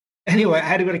Anyway, I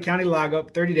had to go to county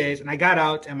lockup 30 days, and I got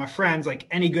out, and my friends, like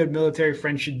any good military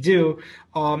friend should do,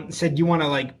 said, "You want to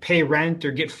like pay rent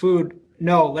or get food?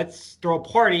 No, let's throw a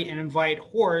party and invite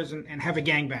whores and have a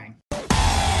gangbang."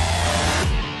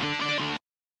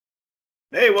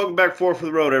 Hey, welcome back for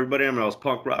the road, everybody. I'm Rose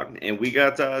Punk Rock, and we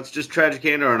got it's just Tragic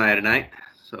Andar and I tonight.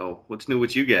 So, what's new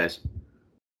with you guys?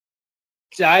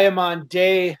 So I am on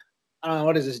day, I don't know,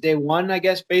 what is this, day one, I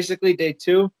guess, basically, day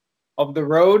two of the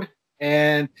road,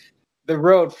 and the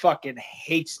road fucking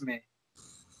hates me.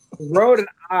 The road and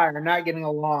I are not getting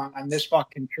along on this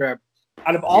fucking trip.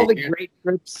 Out of all the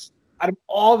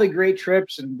great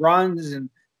trips and runs and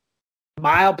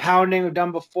mile pounding we've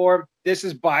done before, this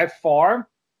is by far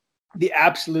the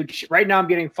absolute shit. Right now, I'm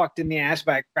getting fucked in the ass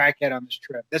by a crackhead on this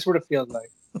trip. That's what it feels like.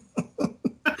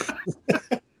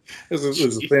 Is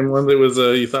the same one that was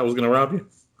you thought was going to rob you?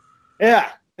 Yeah.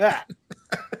 I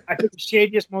took the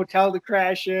shadiest motel to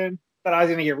crash in. Thought I was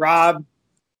going to get robbed.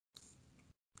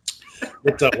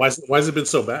 But, why has it been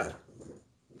so bad?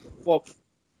 Well,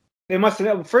 they must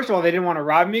have. First of all, they didn't want to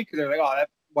rob me because they're like, "Oh, that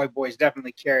white boy's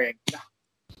definitely carrying."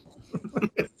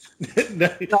 No,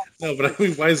 but I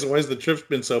mean, why has the trip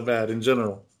been so bad in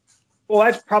general? Well,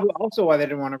 that's probably also why they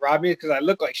didn't want to rob me, because I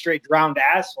look like straight drowned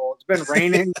asshole. It's been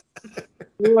raining.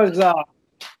 I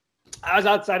was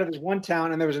outside of this one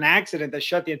town, and there was an accident that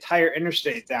shut the entire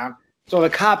interstate down. So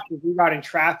the cops were rerouting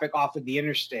traffic off of the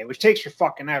interstate, which takes for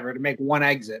fucking ever to make one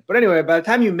exit. But anyway, by the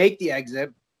time you make the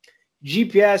exit,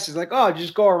 GPS is like, "Oh,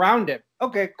 just go around it."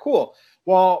 Okay, cool.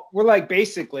 Well, we're like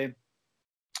basically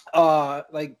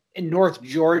like in North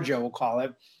Georgia, we'll call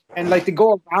it. And like to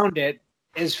go around it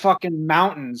is fucking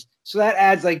mountains. So that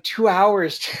adds like 2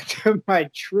 hours to my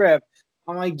trip.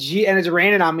 I'm like, gee, and it's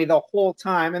raining on me the whole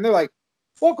time. And they're like,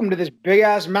 "Welcome to this big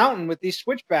ass mountain with these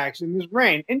switchbacks and this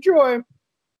rain. Enjoy."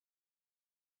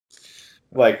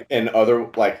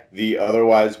 The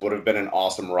otherwise would have been an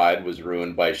awesome ride was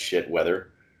ruined by shit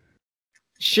weather.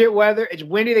 Shit weather. It's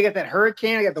windy. They got that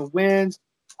hurricane. I got the winds.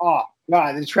 Oh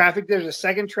God, the traffic. There's a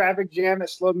second traffic jam that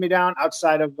slowed me down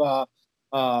outside of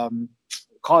call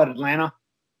it Atlanta.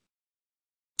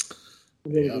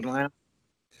 Yeah. Atlanta.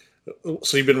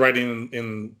 So you've been riding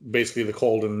in basically the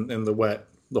cold and the wet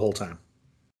the whole time.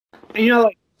 And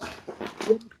like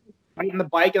riding the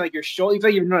bike and like your shoulder, you feel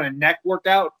like you're doing a neck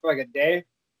workout for like a day.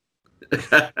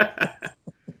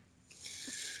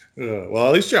 Well,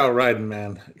 at least you're out riding,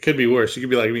 man. It could be worse. You could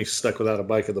be like me, stuck without a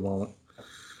bike at the moment.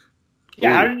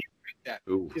 Yeah, how did you break that?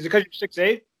 Ooh. Is it because you're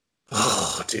 6'8"?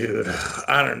 Oh, dude,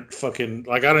 I don't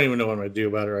even know what I'm gonna do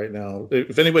about it right now.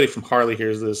 If anybody from Harley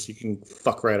hears this, you can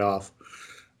fuck right off.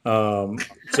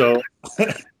 So,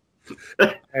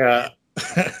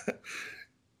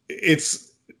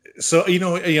 it's so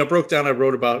I broke down. I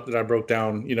wrote about that. I broke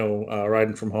down,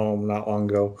 riding from home not long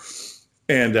ago,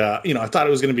 and I thought it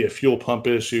was going to be a fuel pump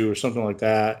issue or something like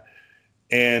that.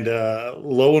 And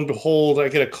lo and behold, I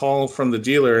get a call from the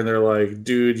dealer, and they're like,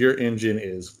 "Dude, your engine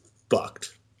is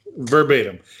fucked."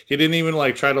 Verbatim. He didn't even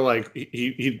try to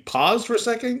he paused for a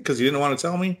second because he didn't want to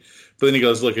tell me, but then he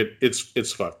goes, "Look,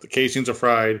 it's fucked. The casings are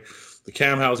fried, the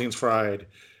cam housing's fried.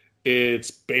 It's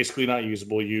basically not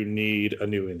usable. You need a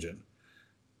new engine."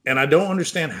 And I don't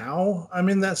understand how I'm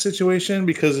in that situation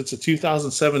because it's a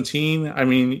 2017. I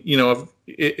mean,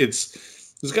 it's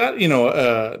got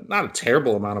not a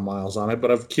terrible amount of miles on it,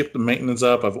 but I've kept the maintenance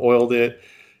up. I've oiled it.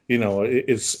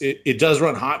 It does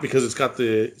run hot because it's got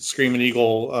the Screaming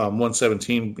Eagle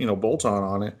 117 bolt-on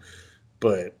on it.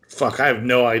 But fuck, I have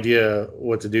no idea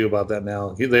what to do about that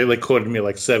now. They quoted me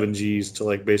like 7 G's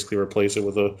to basically replace it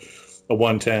with a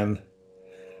 110.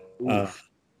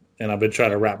 And I've been trying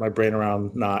to wrap my brain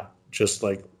around not just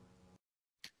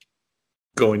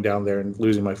going down there and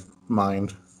losing my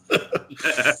mind.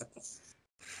 If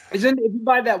you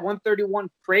buy that 131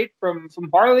 crate from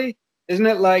Harley, isn't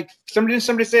it like somebody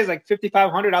says like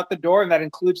 5,500 out the door, and that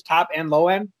includes top and low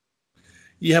end?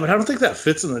 Yeah, but I don't think that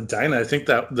fits in the Dyna. I think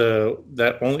that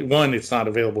that only one, it's not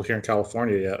available here in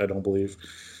California yet, I don't believe.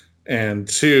 And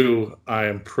 2, I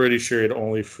am pretty sure it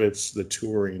only fits the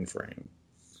touring frame.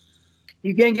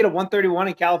 You can't get a 131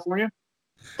 in California?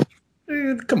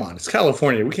 Dude, come on, it's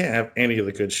California. We can't have any of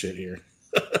the good shit here.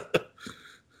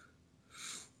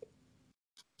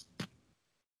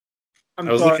 I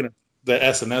was looking at the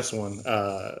S&S one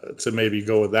to maybe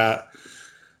go with that.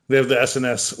 They have the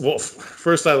S&S. Well,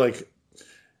 first I don't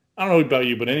know about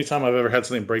you, but anytime I've ever had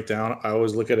something break down, I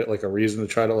always look at it like a reason to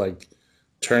try to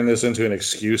turn this into an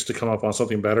excuse to come up on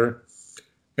something better.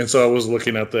 And so I was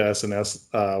looking at the S&S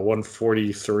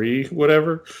 143,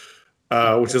 whatever,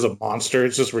 which is a monster.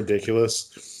 It's just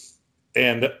ridiculous.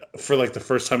 And for like the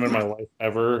first time in my life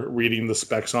ever, reading the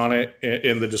specs on it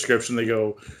in the description,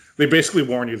 they basically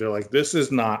warn you. They're like, this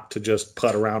is not to just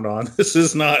putt around on. This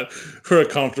is not for a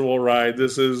comfortable ride.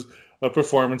 This is a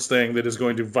performance thing that is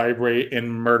going to vibrate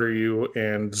and murder you.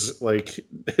 And like,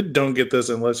 don't get this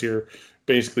unless you're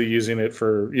basically using it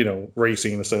for,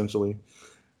 racing essentially.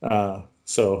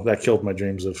 So that killed my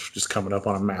dreams of just coming up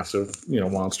on a massive,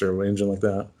 monster engine like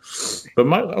that. But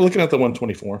looking at the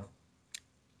 124.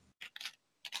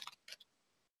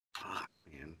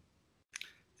 Man.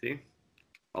 See?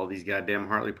 All these goddamn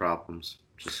Harley problems.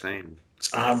 Just saying.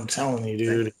 I'm telling you,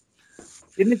 dude.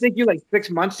 Didn't it take you like 6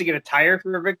 months to get a tire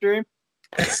for a victory?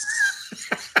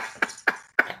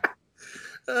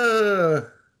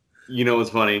 You know what's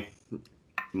funny?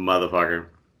 Motherfucker.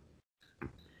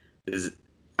 Is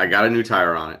I got a new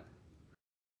tire on it.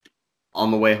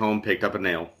 On the way home, picked up a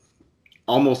nail.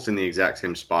 Almost in the exact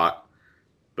same spot.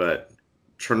 But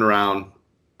turned around,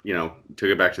 took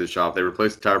it back to the shop. They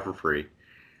replaced the tire for free.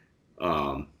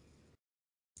 But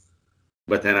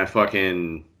then I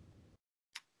fucking...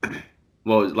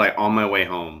 Well, like on my way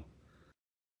home,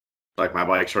 like my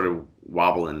bike started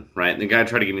wobbling, right? And the guy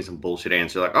tried to give me some bullshit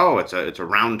answer, like, "Oh, it's a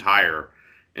round tire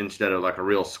instead of like a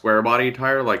real square body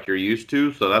tire, like you're used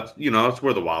to." So that's that's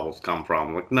where the wobbles come from.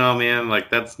 I'm like, no, man, like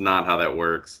that's not how that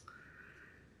works.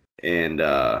 And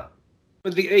But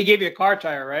they gave you a car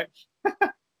tire, right?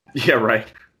 yeah,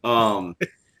 right. I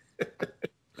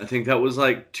think that was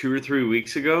like 2 or 3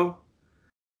 weeks ago,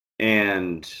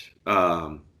 and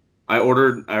I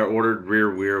ordered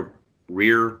rear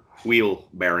wheel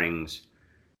bearings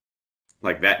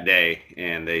like that day,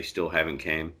 and they still haven't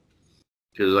came.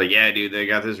 Because like, yeah, dude, they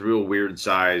got this real weird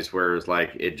size where it's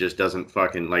like it just doesn't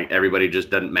fucking like everybody just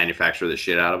doesn't manufacture the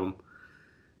shit out of them.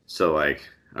 So like,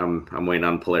 I'm waiting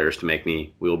on Polaris to make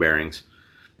me wheel bearings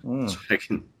so I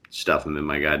can stuff them in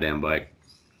my goddamn bike.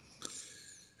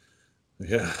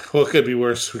 Yeah, well, it could be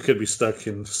worse. We could be stuck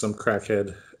in some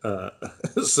crackhead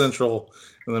central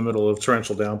in the middle of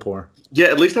torrential downpour. Yeah,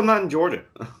 at least I'm not in Georgia.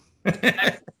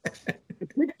 I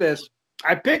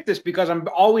picked this because I'm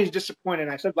always disappointed.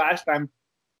 I said last time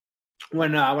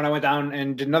when I went down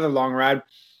and did another long ride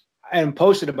and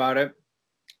posted about it,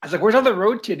 I was like, "Where's all the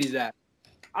road titties at?"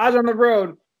 I was on the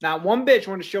road. Not one bitch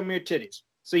wanted to show me her titties.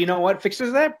 So you know what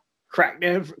fixes that?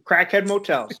 Crackhead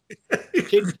motels.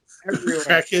 Titties everywhere.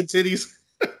 Crackhead titties.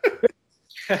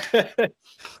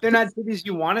 They're not titties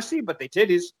you want to see, but they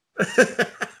titties.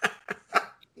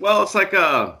 Well, it's like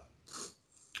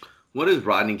what does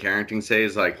Rodney Carrington say?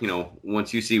 Is like,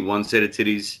 once you see one set of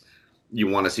titties, you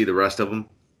want to see the rest of them.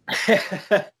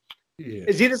 Yeah.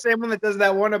 Is he the same one that does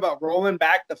that one about rolling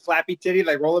back the flappy titty,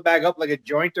 like roll it back up like a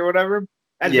joint or whatever?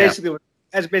 That's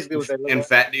basically what they look And like.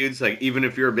 fat dudes, like, even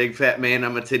if you're a big fat man,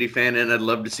 I'm a titty fan, and I'd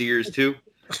love to see yours too.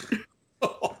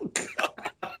 Oh God.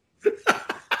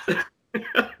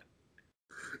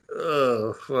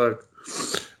 Oh fuck.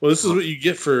 Well, this is what you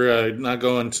get for not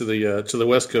going to the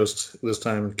West Coast this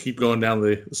time. Keep going down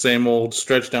the same old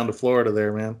stretch down to Florida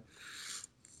there, man.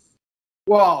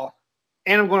 Well,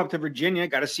 and I'm going up to Virginia.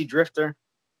 Got to see Drifter.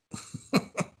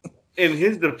 In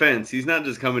his defense, he's not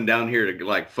just coming down here to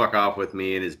like fuck off with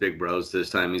me and his big bros this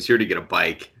time. He's here to get a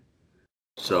bike.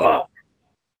 So,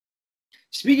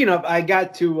 speaking of, I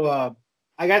got to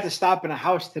stop in a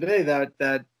house today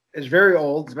that is very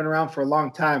old. It's been around for a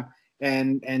long time,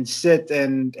 and sit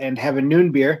and have a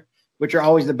noon beer, which are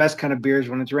always the best kind of beers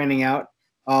when it's raining out.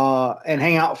 And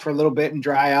hang out for a little bit and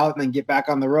dry out and then get back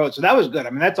on the road. So that was good. I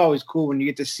mean, that's always cool when you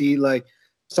get to see like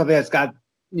something that's got,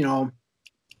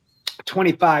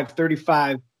 25,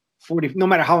 35, 40, no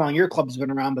matter how long your club's been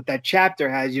around, but that chapter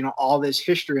has, all this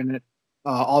history in it,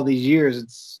 all these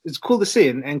years. It's cool to see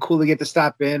and cool to get to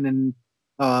stop in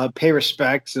and pay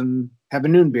respects and have a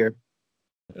noon beer.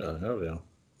 Hell yeah.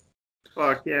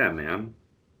 fuck yeah, man.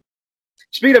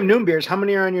 Speaking of noon beers, how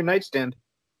many are on your nightstand?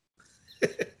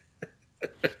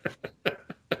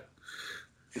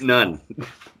 None.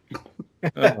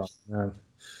 Oh,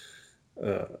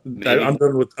 man. I'm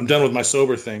done with my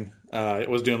sober thing. I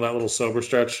was doing that little sober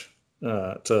stretch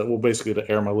basically to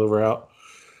air my liver out.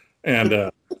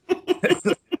 And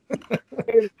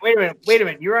wait a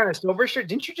minute. You're on a sober stretch.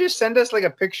 Didn't you just send us like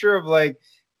a picture of like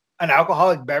an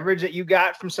alcoholic beverage that you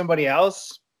got from somebody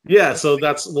else? Yeah, so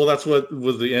that's what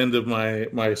was the end of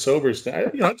my sober stint.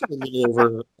 I took a little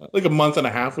over like a month and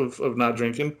a half of not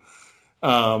drinking.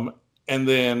 And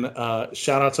then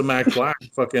shout out to Mac Black,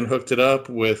 fucking hooked it up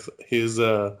with his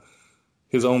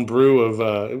own brew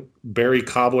of berry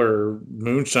cobbler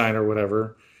moonshine or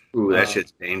whatever. Ooh, that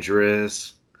shit's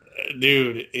dangerous.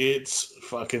 Dude, it's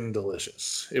fucking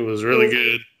delicious. It was really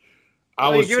good.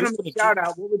 You're giving him a shout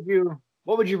out.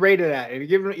 What would you rate it at? If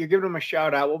you're giving him a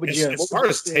shout out, what would you? As far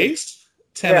as taste,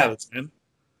 10 out of 10.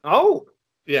 Oh.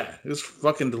 Yeah, it's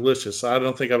fucking delicious. I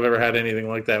don't think I've ever had anything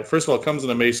like that. First of all, it comes in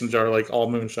a mason jar like all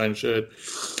moonshine should,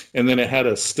 and then it had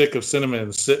a stick of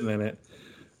cinnamon sitting in it.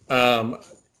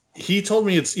 He told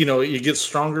me it's, it gets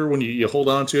stronger when you hold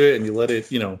on to it and you let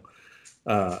it,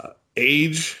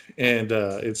 age, and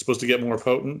it's supposed to get more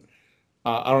potent.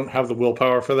 I don't have the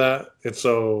willpower for that, and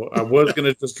so I was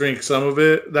gonna just drink some of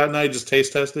it that night, just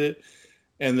taste test it.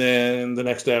 And then the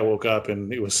next day I woke up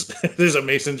and it was there's a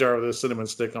mason jar with a cinnamon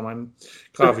stick on my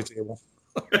coffee table.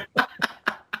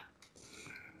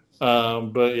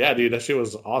 But yeah, dude, that shit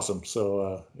was awesome.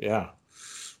 So yeah,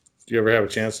 do you ever have a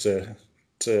chance to?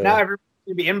 Now everybody's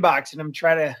gonna be inboxing them,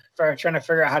 trying to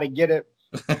figure out how to get it.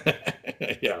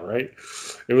 Yeah, right.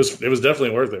 It was definitely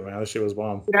worth it, man. That shit was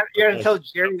bomb. You have to tell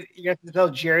Jerry. You have to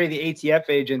tell Jerry, the ATF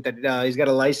agent, that he's got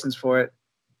a license for it.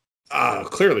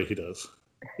 Clearly he does.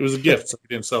 It was a gift, so he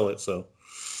didn't sell it. So,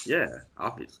 yeah,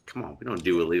 obviously. Come on, we don't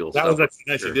do illegal that stuff. That was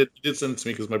actually nice. Sure. He did send it to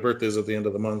me because my birthday is at the end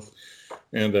of the month,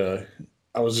 and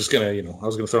I was just gonna, I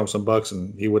was gonna throw him some bucks,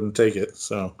 and he wouldn't take it.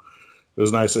 So it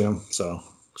was nice of him. So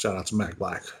shout out to Mac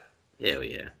Black. Hell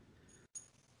yeah.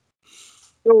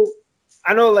 So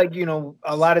I know,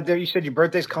 a lot of you said your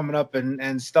birthday's coming up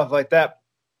and stuff like that.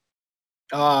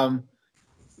 A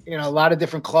lot of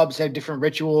different clubs have different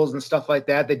rituals and stuff like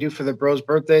that they do for the bros'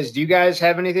 birthdays. Do you guys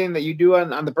have anything that you do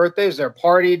on the birthday? Is there a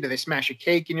party? Do they smash a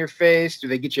cake in your face? Do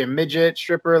they get you a midget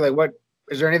stripper? Like, what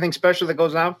is there anything special that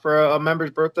goes on for a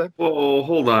member's birthday? Well,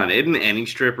 hold on. Isn't any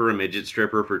stripper a midget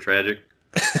stripper for tragic?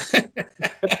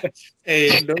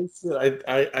 Hey, no shit.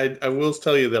 I will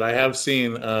tell you that I have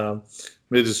seen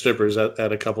midget strippers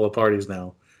at a couple of parties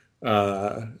now.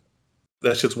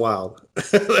 That shit's wild.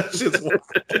 That shit's wild.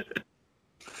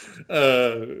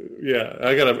 Yeah,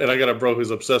 I got a bro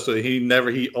who's obsessed with it.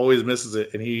 He always misses it,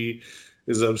 and he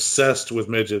is obsessed with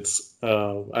midgets.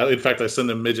 In fact, I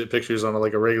send him midget pictures on a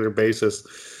regular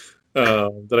basis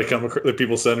that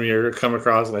people send me or come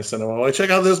across, and I send him, "Oh, check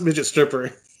out this midget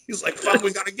stripper." He's like, "Fuck,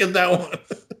 we gotta get that one."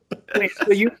 Wait,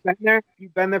 so you've been there?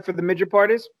 You've been there for the midget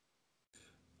parties?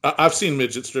 I've seen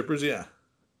midget strippers. Yeah.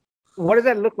 What does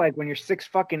that look like when you're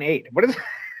 6'8"? What is?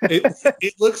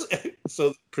 It looks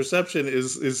so. Perception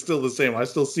is still the same. I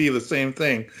still see the same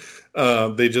thing.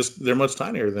 They're much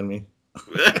tinier than me.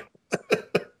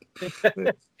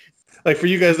 Like for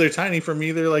you guys, they're tiny. For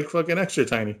me, they're like fucking extra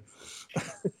tiny.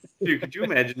 Dude, could you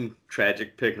imagine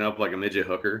Tragic picking up like a midget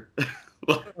hooker?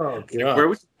 Oh god, where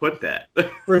would you put that?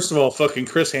 First of all, fucking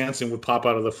Chris Hansen would pop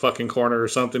out of the fucking corner or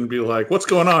something and be like, "What's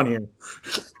going on here?"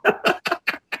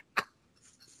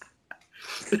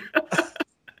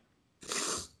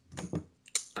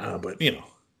 But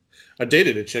I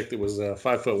dated a chick that was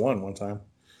 5'1" one time.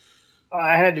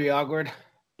 I had to be awkward.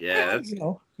 Yeah, that's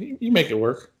you make it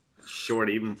work. Short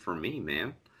even for me,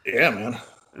 man. Yeah, man.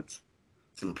 It's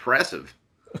impressive.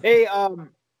 Hey,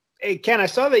 Ken, I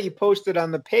saw that you posted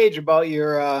on the page about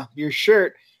your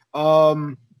shirt.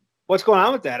 What's going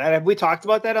on with that? Have we talked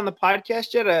about that on the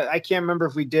podcast yet? I can't remember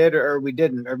if we did or we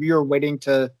didn't. Or you were waiting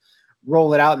to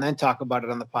roll it out and then talk about it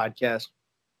on the podcast.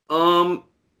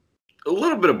 A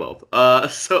little bit of both.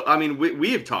 So I mean,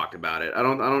 we have talked about it. I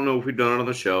don't know if we've done it on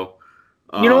the show.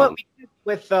 You know what?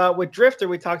 With Drifter,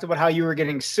 we talked about how you were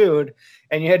getting sued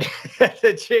and you had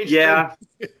to change. Yeah,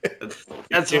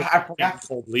 that's what I forgot.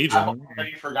 Legion. I've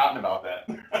already forgotten about that.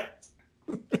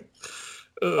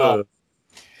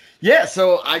 Yeah,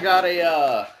 so I got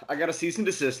a cease and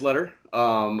desist letter.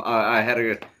 I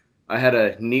had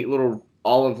a neat little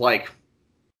all of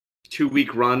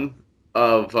 2-week run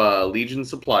of Legion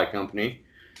Supply Company,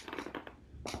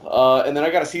 and then I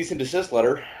got a cease and desist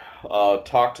letter.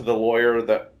 Talked to the lawyer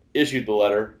that issued the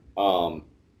letter, and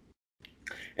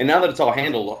now that it's all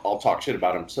handled, I'll talk shit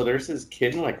about him. So there's this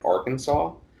kid in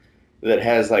Arkansas that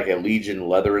has a Legion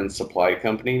Leather and Supply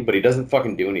Company, but he doesn't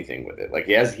fucking do anything with it.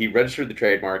 He registered the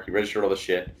trademark, he registered all the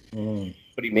shit,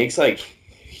 but he makes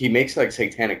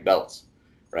satanic belts,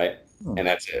 right? And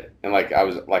that's it. And I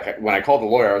was when I called the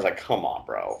lawyer, I was like, come on,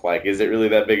 bro. Is it really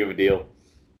that big of a deal?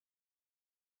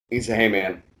 He said, hey,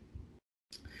 man,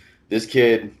 this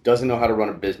kid doesn't know how to run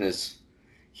a business.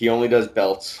 He only does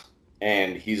belts,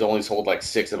 and he's only sold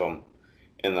 6 of them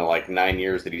in the 9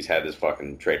 years that he's had this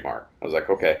fucking trademark. I was like,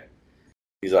 okay.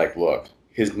 He's like, look,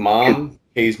 his mom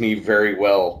pays me very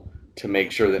well to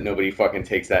make sure that nobody fucking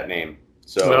takes that name.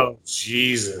 So, oh,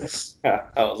 Jesus. I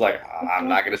was like, I'm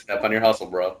not going to step on your hustle,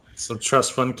 bro. Some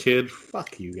trust fund kid.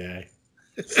 Fuck you, guy.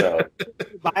 So,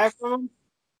 buy it from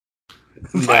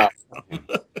him? No.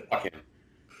 Fuck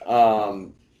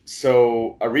him.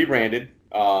 So I rebranded.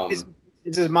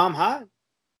 Is his mom hot?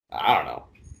 I don't know.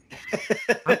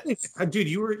 I think, dude,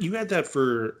 you had that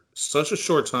for such a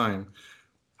short time.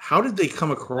 How did they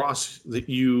come across that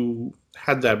you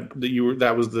had that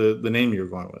was the name you were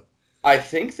going with? I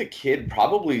think the kid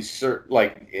probably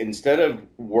like instead of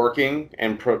working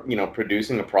and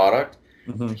producing a product,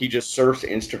 he just surfs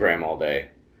Instagram all day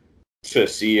to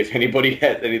see if anybody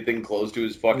had anything close to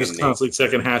his fucking Just name. constantly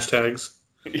checking hashtags.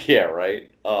 Yeah, right.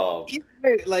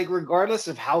 Like regardless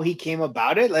of how he came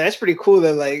about it, like that's pretty cool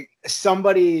that like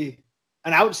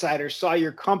an outsider saw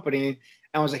your company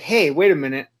and was like, "Hey, wait a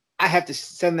minute, I have to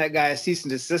send that guy a cease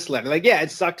and desist letter." Like, yeah, it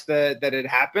sucks that it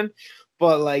happened,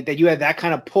 but like that you had that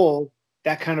kind of pull,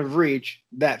 that kind of reach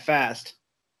that fast.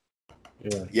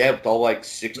 Yeah, with all like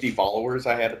 60 followers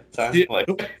I had at the time. Yeah, like,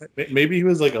 maybe he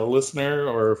was like a listener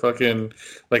or fucking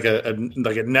like a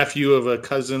nephew of a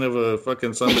cousin of a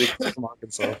fucking somebody from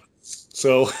Arkansas.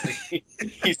 So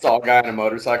he saw a guy on a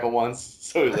motorcycle once,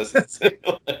 so he listens.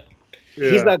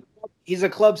 He's a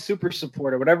club super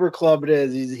supporter. Whatever club it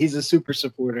is, he's a super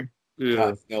supporter.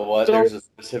 Yeah. You know what? There's a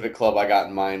specific club I got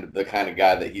in mind, the kind of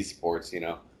guy that he supports,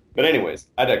 But anyways,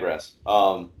 I digress.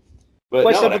 But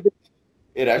no,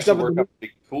 it actually worked out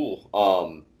pretty cool.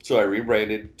 So I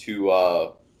rebranded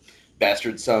to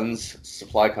Bastard Sons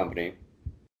Supply Company.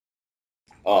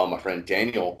 My friend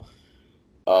Daniel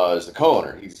is the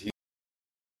co-owner. He's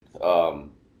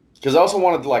because I also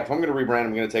wanted to, like, if I'm going to rebrand,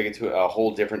 I'm going to take it to a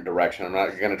whole different direction. I'm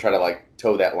not going to try to like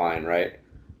toe that line, right?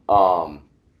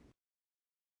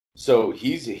 So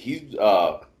he's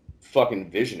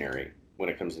fucking visionary when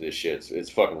it comes to this shit. It's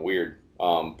fucking weird.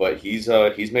 But he's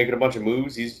making a bunch of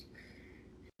moves.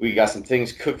 We got some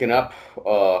things cooking up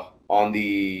on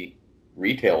the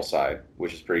retail side,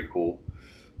 which is pretty cool.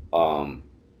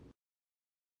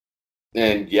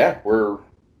 And yeah,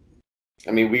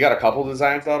 we got a couple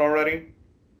designs out already.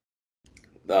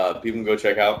 People can go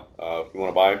check out if you want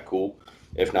to buy. Cool.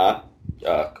 If not,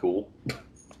 cool.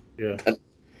 Yeah.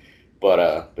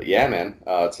 But yeah, man,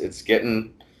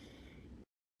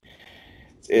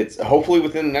 it's hopefully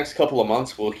within the next couple of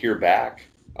months we'll hear back.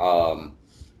 And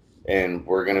I'm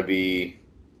gonna be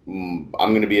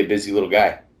a busy little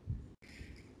guy.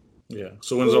 Yeah.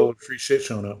 So when's all the free shit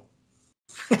showing up?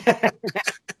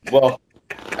 Well,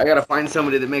 I gotta find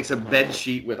somebody that makes a bed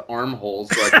sheet with armholes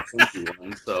so I can print you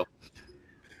one. So.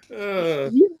 Yeah.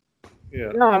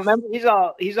 No, remember he's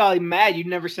all mad. You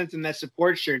never sent him that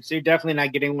support shirt, so you're definitely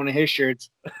not getting one of his shirts.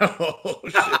 Oh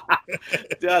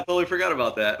shit! Yeah, I totally forgot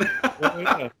about that.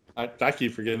 Yeah. I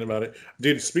keep forgetting about it,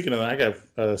 dude. Speaking of that, I got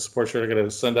a support shirt I gotta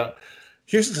send out.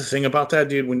 Here's the thing about that,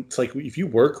 dude. When it's like if you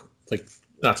work, like,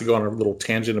 not to go on a little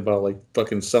tangent about like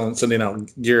fucking sending out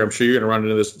gear, I'm sure you're gonna run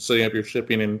into this setting up your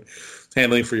shipping and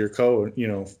handling for your code,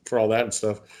 for all that and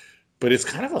stuff. But it's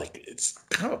kind of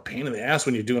a pain in the ass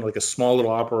when you're doing like a small little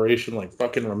operation, like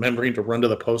fucking remembering to run to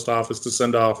the post office to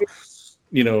send off,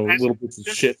 little bits of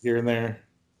shit here and there.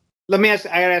 I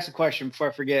gotta ask a question before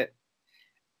I forget.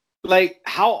 Like,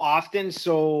 how often,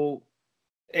 so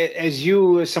as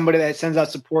somebody that sends out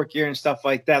support gear and stuff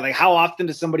like that, like how often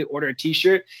does somebody order a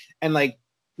t-shirt and like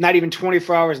not even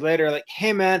 24 hours later, like,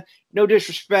 hey man, no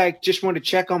disrespect, just wanted to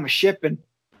check on my shipping?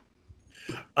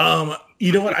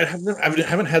 You know what? I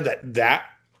haven't had that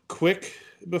quick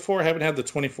before. I haven't had the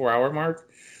 24-hour mark,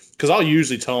 because I'll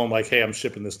usually tell them like, "Hey, I'm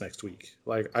shipping this next week."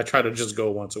 Like, I try to just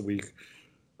go once a week.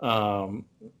 But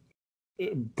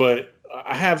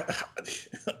I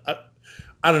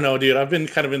don't know, dude. I've been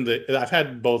kind of I've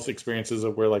had both experiences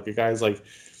of where like a guy's like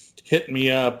hit me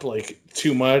up like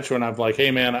too much when I'm like,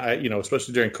 "Hey, man,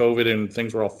 especially during COVID and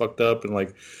things were all fucked up and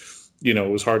like." It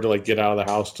was hard to like get out of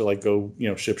the house to like go,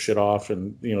 ship shit off,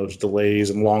 and there's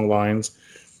delays and long lines.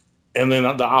 And then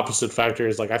the opposite factor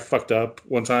is like I fucked up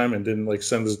one time and didn't like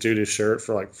send this dude his shirt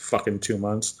for like fucking 2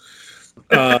 months.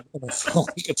 I felt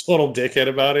like a total dickhead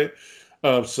about it.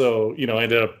 So I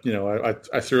ended up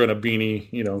I threw in a beanie,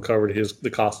 and covered the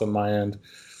cost on my end.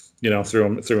 Threw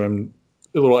him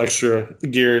a little extra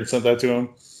gear and sent that to him.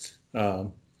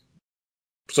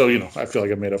 So I feel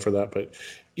like I made up for that, but.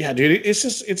 Yeah, dude,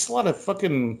 it's a lot of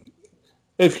fucking,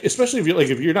 especially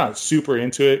if you're not super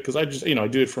into it, because I just I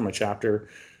do it for my chapter.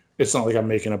 It's not like I'm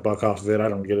making a buck off of it. I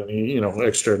don't get any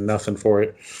extra nothing for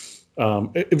it.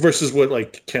 Versus what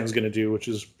like Ken's gonna do, which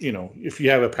is if you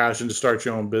have a passion to start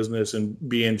your own business and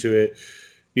be into it,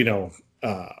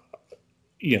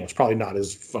 it's probably not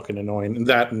as fucking annoying.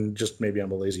 And just maybe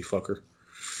I'm a lazy fucker.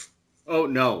 Oh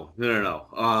no.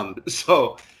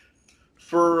 So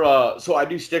I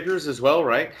do stickers as well,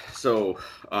 right? So,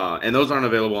 and those aren't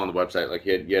available on the website. Like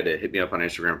you had to hit me up on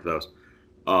Instagram for those.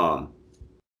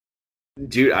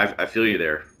 Dude, I feel you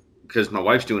there because my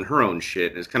wife's doing her own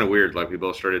shit, and it's kind of weird. Like we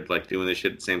both started like doing this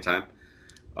shit at the same time.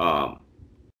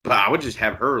 But I would just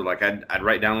have her like I'd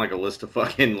write down like a list of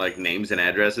fucking like names and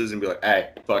addresses and be like, hey,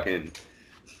 fucking,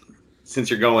 since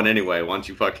you're going anyway, why don't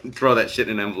you fucking throw that shit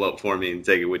in an envelope for me and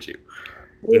take it with you?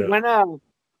 Yeah.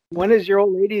 When is your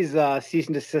old lady's cease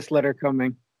and desist letter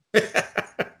coming?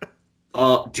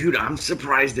 Dude, I'm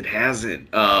surprised it hasn't.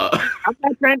 I'm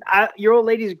not trying. Your old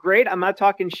lady's great. I'm not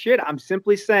talking shit. I'm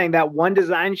simply saying that one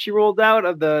design she rolled out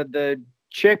of the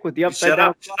chick with the upside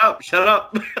down. Shut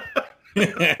up.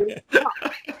 There's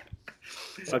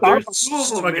like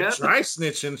a dry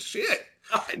snitching shit.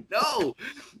 I know,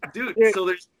 dude. So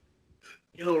there's,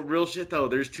 real shit though.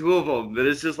 There's two of them that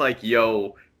is just like,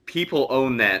 yo, people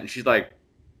own that, and she's like,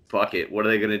 fuck it. What are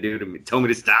they gonna do to me? Tell me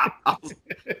to stop.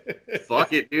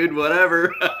 Fuck it, dude.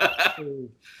 Whatever.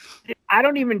 I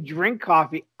don't even drink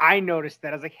coffee. I noticed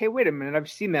that. I was like, hey, wait a minute.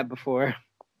 I've seen that before.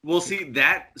 Well, see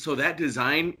that. So that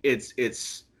design,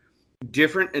 it's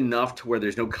different enough to where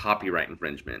there's no copyright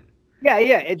infringement. Yeah.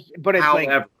 It's however,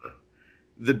 like,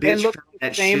 the bitch found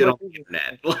that shit on the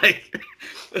internet. Like,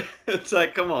 it's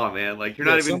like, come on, man. Like, you're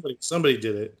not even somebody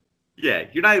did it. Yeah,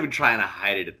 you're not even trying to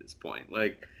hide it at this point.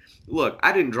 Like, look,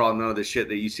 I didn't draw none of the shit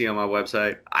that you see on my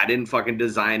website. I didn't fucking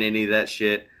design any of that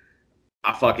shit.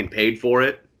 I fucking paid for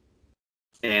it,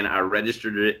 and I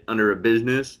registered it under a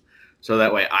business, so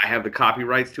that way I have the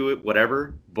copyrights to it,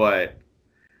 whatever. But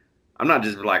I'm not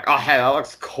just like, oh, hey, that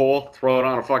looks cool. Throw it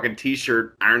on a fucking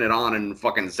t-shirt, iron it on, and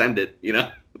fucking send it,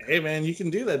 Hey, man, you can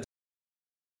do that.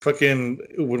 Fucking,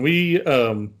 when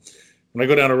I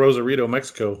go down to Rosarito,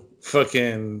 Mexico,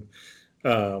 fucking,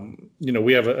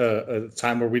 we have a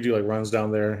time where we do like runs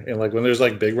down there, and like when there's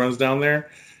like big runs down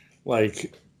there,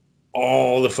 like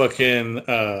all the fucking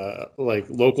like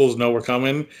locals know we're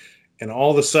coming, and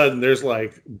all of a sudden there's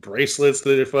like bracelets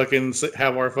that are fucking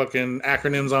have our fucking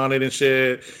acronyms on it and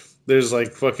shit. There's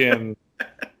like fucking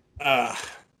I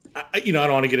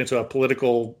don't want to get into a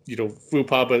political faux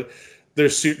but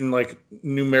there's certain like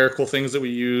numerical things that we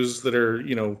use that are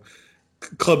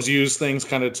clubs use things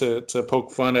kind of to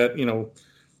poke fun at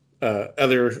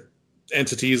other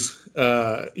entities,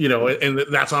 and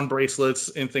that's on bracelets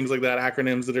and things like that,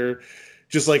 acronyms that are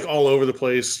just like all over the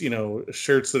place,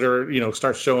 shirts that are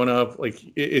start showing up. Like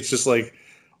it's just like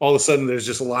all of a sudden there's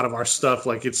just a lot of our stuff,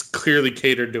 like it's clearly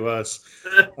catered to us,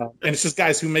 and it's just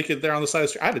guys who make it there on the side of the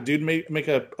street. I had a dude make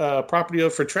a property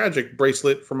of for tragic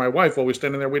bracelet for my wife while we're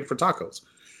standing there waiting for tacos.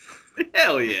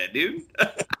 Hell yeah, dude.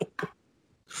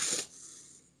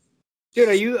 Dude,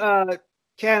 are you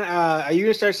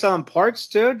gonna start selling parts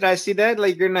too? Did I see that?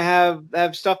 Like you're gonna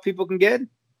have stuff people can get?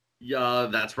 Yeah,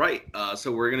 that's right.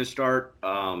 So we're gonna start.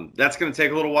 That's gonna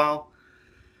take a little while.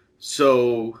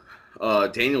 So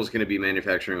Daniel's gonna be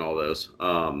manufacturing all those.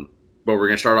 But we're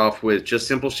gonna start off with just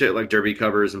simple shit like derby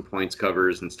covers and points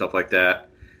covers and stuff like that.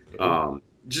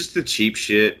 Just the cheap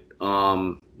shit.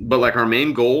 But like our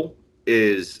main goal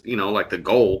is, like the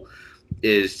goal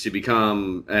is to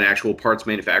become an actual parts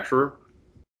manufacturer.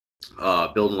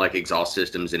 Building like exhaust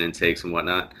systems and intakes and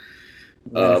whatnot.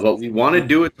 But we want to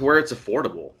do it to where it's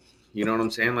affordable. You know what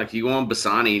I'm saying? Like you go on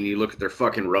Bassani and you look at their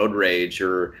fucking Road Rage,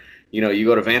 or you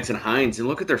go to Vance and Hines and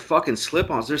look at their fucking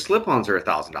slip-ons. Their slip-ons are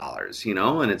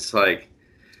 $1,000, and it's like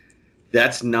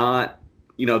that's not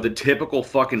the typical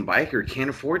fucking biker can't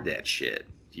afford that shit.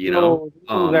 So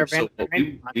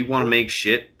we want to make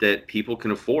shit that people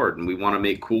can afford, and we want to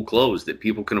make cool clothes that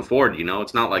people can afford.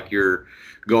 It's not like you're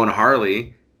going to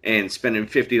Harley and spending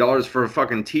 $50 for a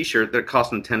fucking t-shirt that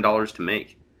cost them $10 to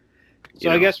make.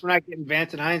 So I guess we're not getting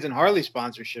Vance and Hines and Harley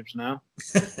sponsorships now.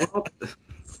 Well,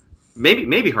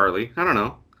 maybe Harley. I don't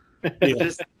know. Yeah.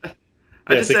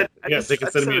 They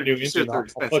can send me a new engine. I'll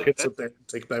fucking sit there and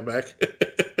take that back.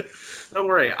 Don't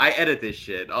worry. I edit this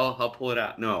shit. I'll pull it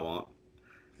out. No, I won't.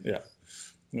 Yeah.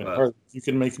 Or you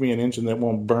can make me an engine that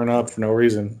won't burn up for no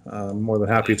reason. I'm more than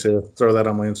happy to throw that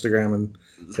on my Instagram and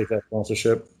take that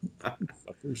sponsorship.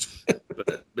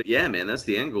 but yeah, man, that's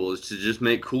the end goal, is to just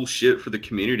make cool shit for the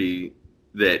community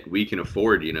that we can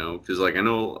afford, because like I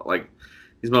know like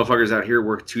these motherfuckers out here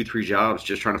work 2-3 jobs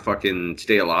just trying to fucking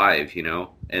stay alive,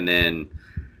 and then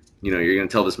you're gonna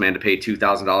tell this man to pay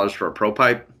 $2,000 for a pro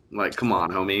pipe. Like, come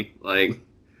on, homie. Like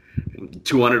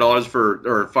 $200 for,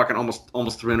 or fucking almost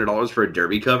 $300 for a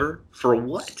derby cover for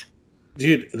what?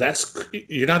 Dude,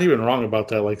 you're not even wrong about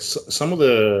that. Like some of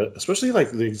the, especially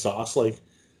like the exhaust, like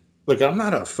I'm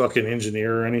not a fucking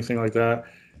engineer or anything like that,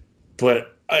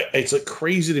 but it's like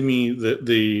crazy to me that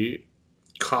the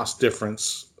cost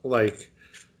difference, like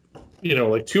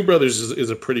Two Brothers is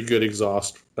a pretty good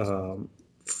exhaust, that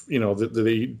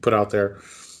they put out there.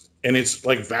 and it's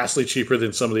like vastly cheaper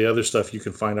than some of the other stuff you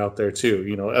can find out there too.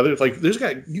 You know, other like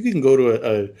you can go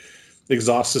to a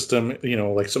exhaust system, you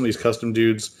know, like some of these custom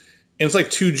dudes, and it's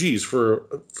like 2 Gs for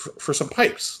some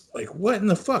pipes. Like, what in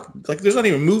the fuck? Like, there's not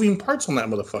even moving parts on that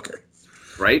motherfucker.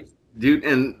 Right, dude.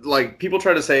 And like people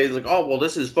try to say like, oh well,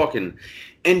 this is fucking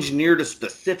engineered a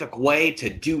specific way to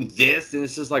do this, and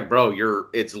it's just like, bro,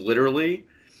 it's literally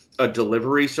a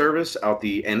delivery service out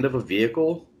the end of a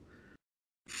vehicle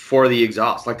for the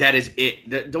exhaust. Like, that is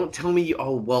it. Don't tell me,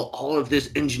 oh well, all of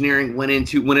this engineering went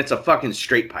into, when it's a fucking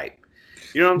straight pipe.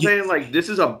 You know what I'm saying? Like, this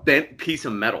is a bent piece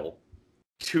of metal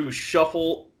to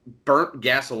shuffle burnt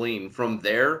gasoline from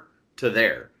there to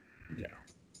there. Yeah.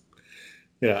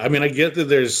 Yeah. I mean, I get that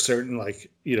there's certain, like,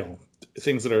 you know,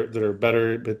 things that are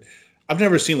better, but I've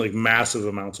never seen like massive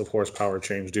amounts of horsepower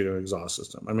change due to an exhaust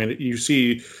system. I mean, you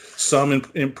see some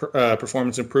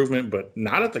performance improvement, but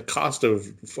not at the cost of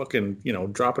fucking, you know,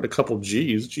 dropping a couple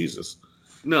G's. Jesus.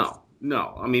 No.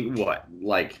 I mean, what?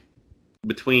 Like,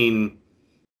 between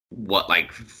what,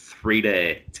 like 3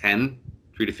 to 10,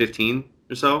 3 to 15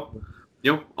 or so?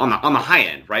 You know, on the high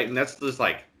end, right? And that's just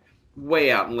like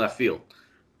way out in left field.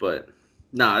 But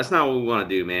no, that's not what we want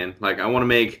to do, man. Like, I want to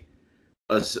make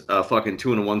a fucking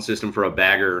 2-in-1 system for a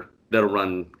bagger that'll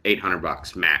run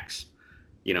 $800 max,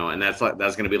 you know, and that's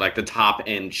going to be like the top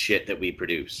end shit that we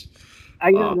produce.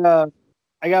 I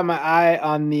got my eye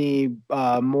on the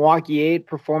Milwaukee 8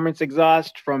 performance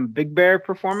exhaust from Big Bear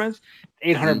Performance.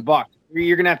 $800.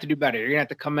 You're gonna have to do better. You're gonna have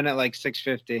to come in at like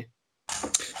 $650.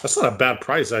 That's not a bad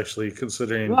price, actually,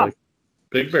 considering like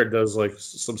Big Bear does like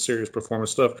some serious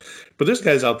performance stuff. But there's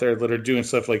guys out there that are doing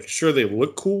stuff like, sure, they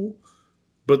look cool,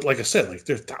 but like I said, like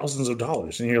they're thousands of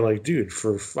dollars, and you're like, dude,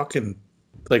 for fucking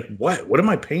like what? What am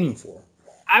I paying for?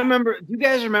 I remember. Do you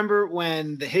guys remember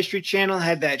when the History Channel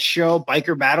had that show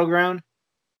Biker Battleground?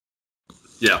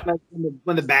 Yeah. Like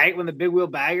when the big wheel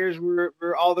baggers were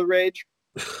all the rage.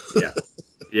 Yeah.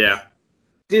 Yeah.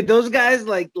 Dude, those guys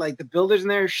like the builders in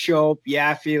there, Shope,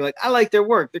 Yaffe, like I like their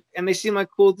work, and they seem like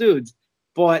cool dudes.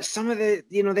 But some of the,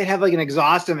 you know, they have like an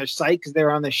exhaust on their site because they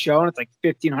were on the show, and it's like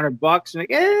 $1,500. And like,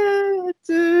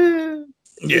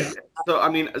 yeah.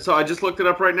 So I just looked it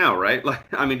up right now, right? Like,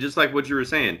 I mean, just like what you were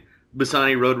saying,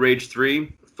 Bassani Road Rage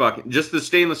 3, fucking just the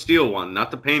stainless steel one,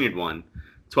 not the painted one,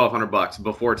 $1,200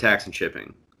 before tax and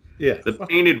shipping. Yeah. The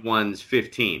painted one's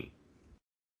 $15.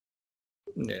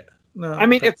 Yeah. No, I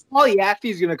mean, if Paul Yaffe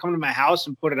is gonna come to my house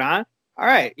and put it on, all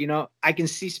right, you know, I can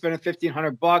see spending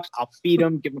 $1,500. I'll feed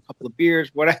him, give him a couple of beers,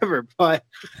 whatever. But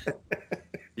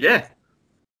yeah.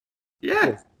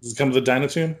 Does it come with a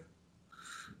Dynatune?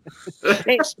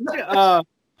 Hey, No,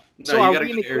 so you gotta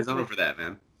go to Arizona for that,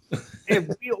 man. If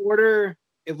we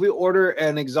order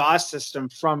an exhaust system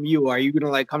from you, are you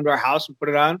gonna like come to our house and put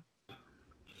it on?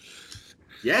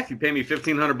 Yeah, if you pay me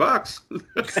 $1,500.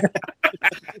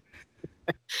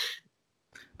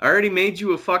 I already made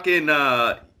you a fucking.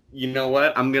 You know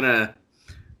what? I'm gonna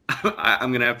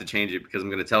have to change it because I'm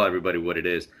gonna tell everybody what it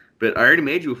is. But I already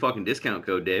made you a fucking discount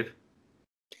code, Dave.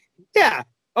 Yeah.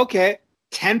 Okay.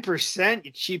 10%.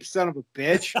 You cheap son of a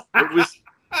bitch.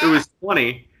 It was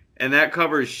 20, and that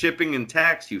covers shipping and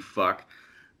tax. You fuck.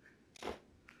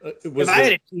 If I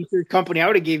had a t-shirt company, I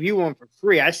would have gave you one for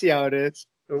free. I see how it is.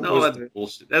 No, that's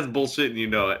bullshit. That's bullshit, and you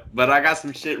know it. But I got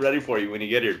some shit ready for you when you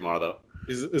get here tomorrow, though.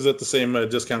 Is that the same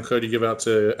discount code you give out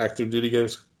to active duty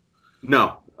guys?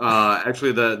 No.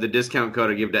 Actually, the discount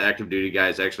code I give to active duty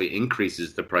guys actually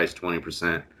increases the price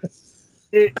 20%.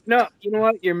 No, you know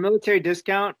what? Your military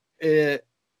discount, it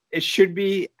should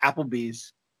be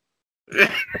Applebee's.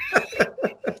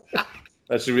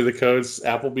 That should be the codes,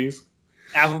 Applebee's?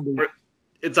 Applebee's.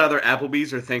 It's either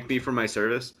Applebee's or thank me for my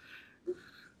service.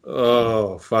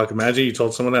 Oh, fuck. Imagine you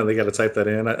told someone that they got to type that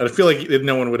in. I feel like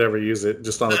no one would ever use it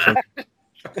just on the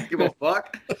Give a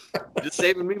fuck. Just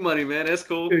saving me money, man. That's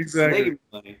cool. Exactly.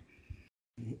 Money.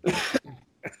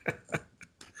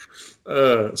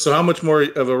 So how much more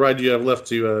of a ride do you have left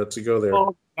to go there?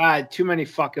 Oh, God, too many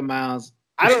fucking miles.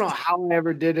 I don't know how I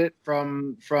ever did it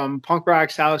from Punk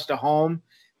Rock's house to home,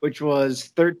 which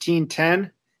was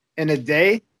 1310 in a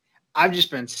day. I've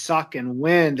just been sucking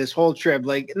wind this whole trip.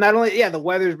 Like, not only, the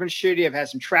weather's been shitty. I've had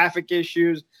some traffic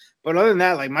issues. But other than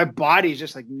that, like, my body's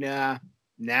just like, nah,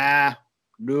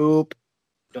 nope.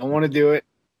 Don't want to do it.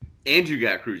 And you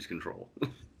got cruise control.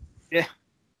 Yeah.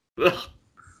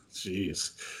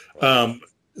 Jeez.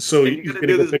 So you're going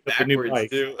to pick up the new bike.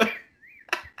 Too.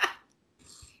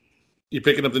 You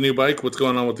picking up the new bike? What's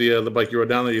going on with the bike you rode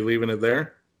down there? You leaving it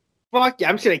there? Fuck yeah.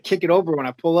 I'm just going to kick it over when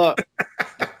I pull up.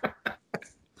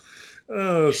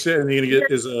 Oh shit! And you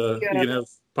gonna have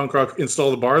Punk Rock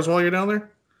install the bars while you're down there?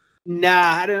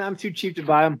 Nah, I'm too cheap to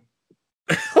buy them.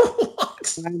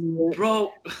 What?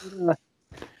 Bro.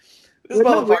 This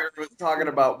motherfucker was talking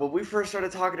about, when we first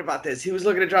started talking about this, he was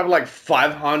looking at driving like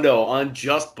 5 Hondo on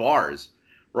just bars,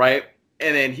 right?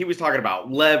 And then he was talking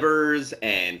about levers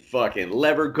and fucking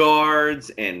lever guards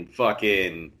and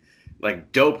fucking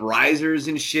like dope risers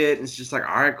and shit. And it's just like,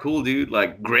 all right, cool, dude.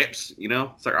 Like grips, you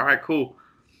know? It's like, all right, cool.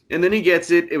 And then he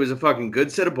gets it. It was a fucking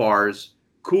good set of bars,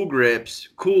 cool grips,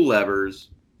 cool levers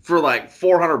for like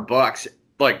 $400,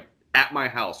 like at my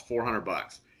house,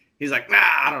 $400. He's like, nah,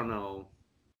 I don't know.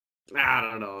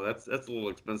 That's a little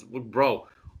expensive. Look, bro,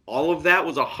 all of that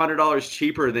was $100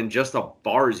 cheaper than just the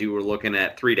bars you were looking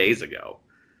at 3 days ago.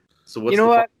 So what's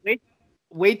what?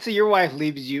 Wait till your wife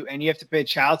leaves you and you have to pay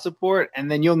child support,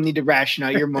 and then you'll need to ration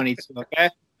out your money too. Okay,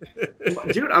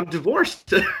 dude, I'm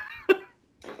divorced.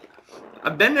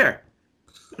 I've been there.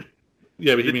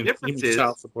 Yeah, but he means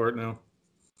child support now.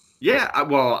 Yeah,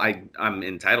 I'm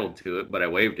entitled to it, but I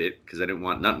waived it because I didn't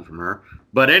want nothing from her.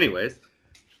 But anyways,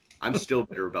 I'm still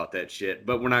bitter about that shit.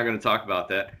 But we're not going to talk about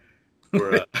that.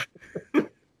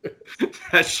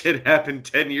 That shit happened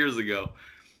 10 years ago.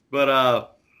 But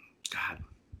God,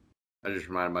 I just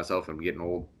reminded myself I'm getting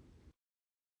old.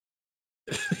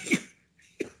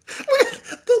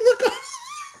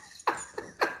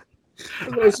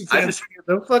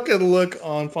 The fucking look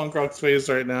on Punk Rock's face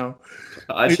right now.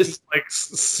 I just like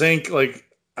sank. Like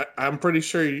I'm pretty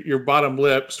sure your bottom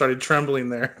lip started trembling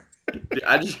there.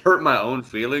 I just hurt my own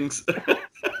feelings.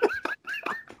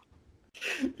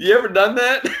 You ever done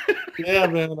that? Yeah,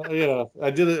 man. Yeah,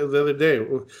 I did it the other day.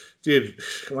 Dude,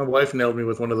 my wife nailed me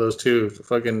with one of those too.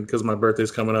 Fucking because my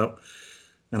birthday's coming up.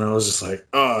 And I was just like,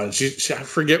 oh, and she I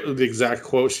forget the exact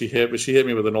quote she hit, but she hit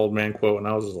me with an old man quote, and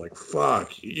I was just like,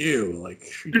 fuck you. Like,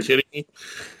 are you kidding me?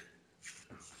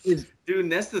 Dude, and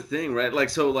that's the thing, right? Like,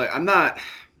 so, like, I'm not,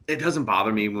 it doesn't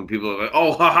bother me when people are like,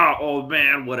 oh, haha, old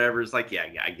man, whatever. It's like, yeah,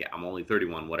 I'm only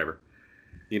 31, whatever.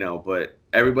 You know, but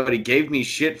everybody gave me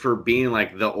shit for being,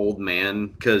 like, the old man,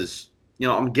 because, you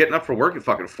know, I'm getting up for work at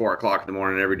fucking 4 o'clock in the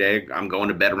morning every day. I'm going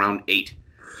to bed around 8.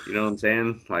 You know what I'm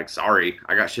saying? Like, sorry,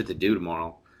 I got shit to do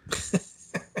tomorrow.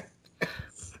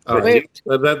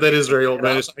 That is very old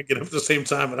man. I get up at the same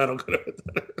time and I don't go to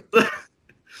bed.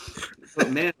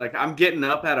 But man, like I'm getting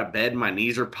up out of bed, my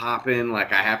knees are popping,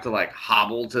 like I have to like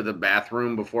hobble to the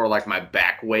bathroom before like my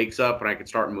back wakes up and I can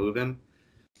start moving.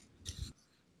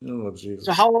 Oh Jesus!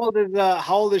 So how old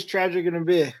is Tragic gonna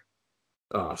be?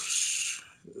 Oh, it's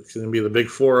gonna be the big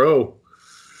 4-0.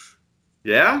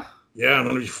 Yeah. Yeah, I'm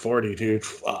gonna be 40, dude.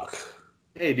 Fuck.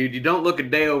 Hey, dude, you don't look a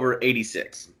day over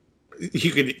 86.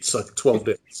 You could suck 12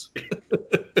 days.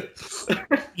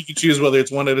 You can choose whether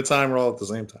it's one at a time or all at the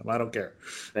same time. I don't care.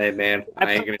 Hey, man,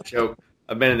 I ain't gonna choke.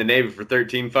 I've been in the Navy for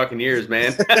 13 fucking years,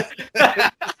 man.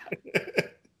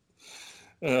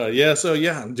 Yeah, so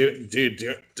yeah, I'm doing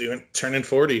turning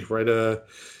 40, right?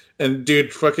 And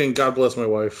dude, fucking God bless my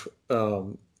wife,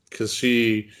 because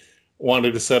she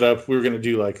wanted to set up. We were gonna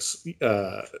do like,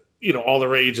 all the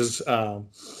rages.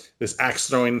 This axe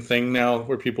throwing thing now,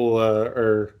 where people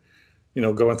are,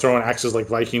 going throwing axes like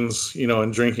Vikings,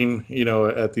 and drinking,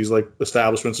 at these like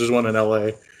establishments. There's one in LA.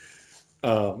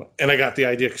 And I got the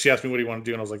idea because she asked me what do you want to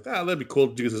do, and I was like, that'd be cool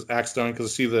to do this axe throwing because I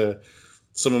see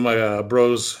some of my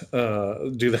bros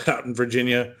do that out in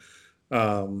Virginia.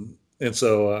 And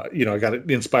so, I got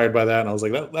inspired by that, and I was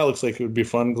like, that looks like it would be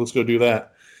fun. Let's go do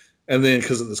that. And then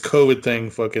because of this COVID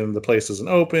thing, fucking the place isn't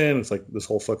open. It's like this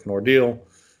whole fucking ordeal.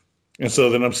 And so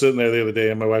then I'm sitting there the other day,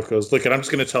 and my wife goes, "Look, I'm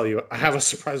just going to tell you, I have a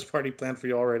surprise party planned for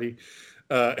you already.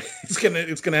 It's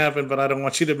gonna happen, but I don't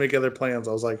want you to make other plans."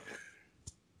 I was like,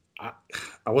 I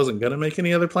wasn't gonna make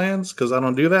any other plans because I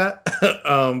don't do that.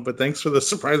 But thanks for the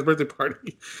surprise birthday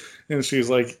party. And she was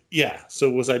like, "Yeah. So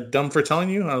was I dumb for telling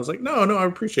you?" And I was like, "No, I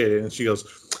appreciate it." And she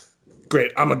goes,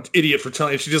 "Great, I'm an idiot for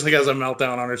telling you." She just like has a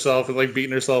meltdown on herself and like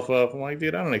beating herself up. I'm like,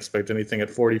 dude, I don't expect anything at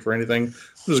 40 for anything. I'm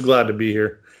just glad to be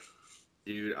here.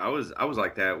 Dude, I was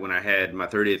like that when I had my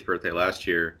 30th birthday last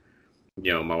year.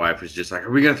 My wife was just like,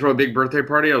 "Are we gonna throw a big birthday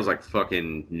party?" I was like,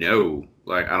 "Fucking no!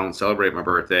 Like, I don't celebrate my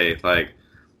birthday. Like,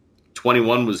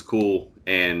 21 was cool,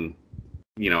 and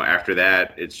after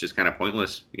that, it's just kind of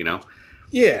pointless.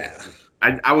 Yeah.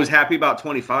 I was happy about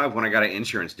 25 when I got an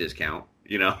insurance discount.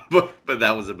 But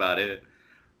that was about it.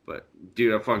 But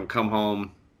dude, I fucking come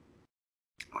home.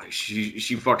 Like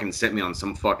she fucking sent me on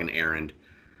some fucking errand.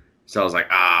 So I was like,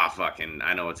 fucking,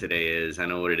 I know what today is. I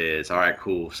know what it is. All right,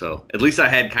 cool. So at least I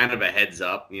had kind of a heads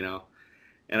up,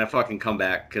 and I fucking come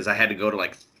back because I had to go to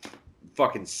like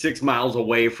fucking 6 miles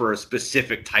away for a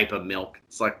specific type of milk.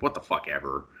 It's like, what the fuck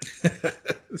ever.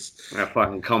 I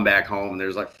fucking come back home.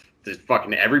 There's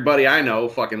fucking everybody I know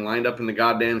fucking lined up in the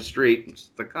goddamn street. It's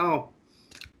like, oh,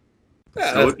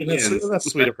 Yeah, So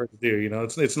that's sweet of her to do. You know,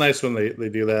 it's nice when they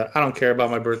do that. I don't care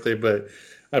about my birthday, but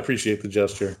I appreciate the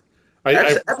gesture. I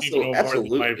appreciate it more than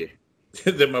Absolutely.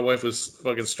 that my wife was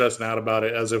fucking stressing out about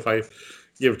it, as if I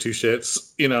give two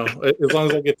shits. You know, as long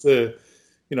as I get to,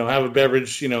 you know, have a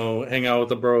beverage, you know, hang out with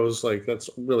the bros, like that's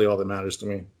really all that matters to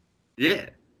me. Yeah.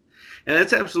 And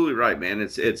that's absolutely right, man.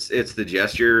 It's the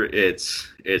gesture.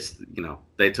 It's you know,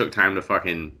 they took time to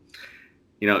fucking,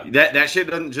 you know, that shit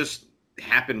doesn't just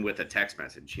happen with a text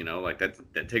message, you know, like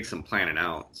that takes some planning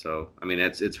out. So I mean,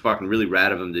 it's fucking really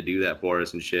rad of them to do that for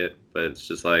us and shit. But it's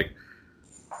just like,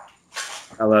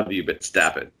 I love you, but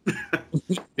stop it.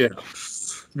 Yeah,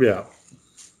 yeah.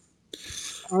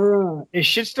 Is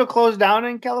shit still closed down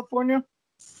in California?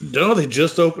 No, they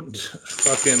just opened.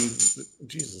 Fucking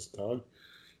Jesus, dog.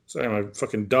 Sorry, my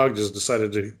fucking dog just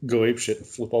decided to go ape shit and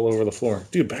flip all over the floor.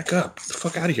 Dude, back up. Get the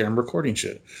fuck out of here. I'm recording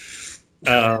shit.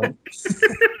 I'm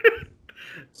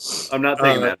not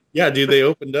thinking that. Yeah, dude, they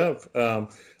opened up.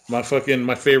 My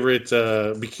favorite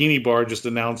bikini bar just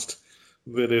announced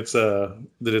that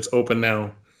it's open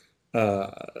now.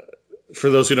 For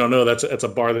those who don't know, that's a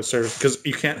bar that serves, because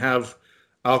you can't have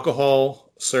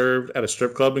alcohol served at a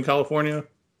strip club in California,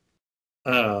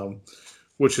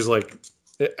 which is like,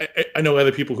 I know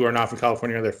other people who are not from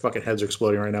California, their fucking heads are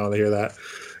exploding right now when they hear that.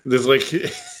 There's like,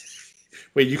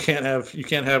 wait, you can't have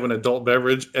an adult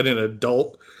beverage at an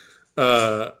adult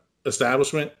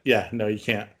establishment? Yeah, no, you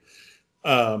can't.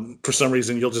 For some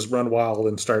reason, you'll just run wild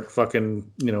and start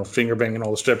fucking, you know, finger banging all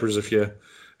the strippers if you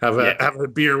have a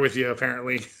beer with you,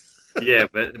 apparently. Yeah,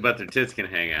 but their tits can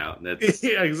hang out. That's...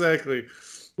 Yeah, exactly.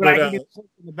 But I can do coke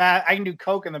in the I can do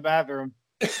coke in the bathroom.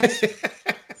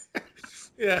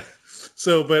 Yeah.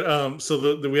 So, we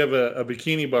have a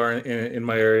bikini bar in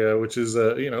my area, which is,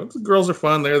 you know, the girls are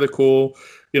fun. They're cool.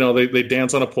 You know, they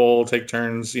dance on a pole, take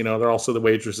turns. You know, they're also the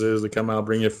waitresses. They come out,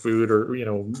 bring you food or, you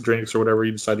know, drinks or whatever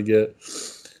you decide to get.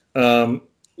 You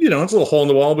know, it's a little hole in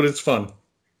the wall, but it's fun.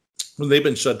 When they've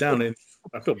been shut down, and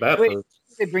I feel bad for them.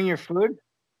 They bring your food?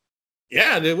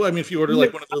 Yeah, I mean, if you order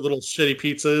like one of their little shitty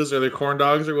pizzas or their corn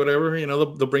dogs or whatever, you know,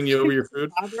 they'll bring you over your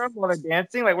food. While they're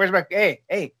dancing, like, where's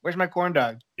my corn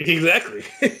dog? Exactly.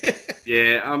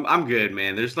 Yeah, I'm good,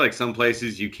 man. There's like some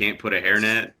places you can't put a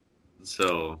hairnet,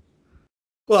 so.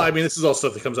 Well, I mean, this is all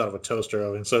stuff that comes out of a toaster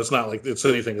oven, so it's not like it's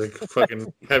anything like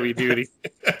fucking heavy duty.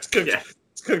 It's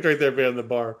cooked right there behind the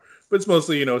bar. But it's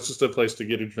mostly, you know, it's just a place to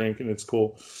get a drink, and it's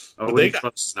cool. But they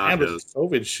got slammed with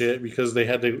COVID shit because they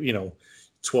had to, you know,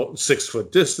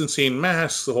 6-foot distancing,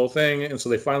 masks, the whole thing. And so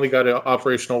they finally got it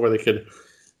operational where they could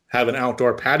have an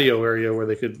outdoor patio area where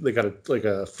they got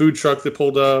a food truck that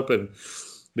pulled up, and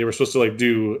they were supposed to like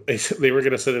they were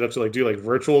going to set it up to like do like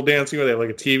virtual dancing where they have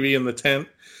like a TV in the tent.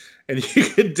 And you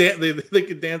could dance. They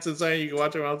could dance inside. You could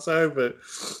watch them outside, but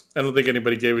I don't think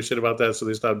anybody gave a shit about that, so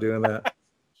they stopped doing that.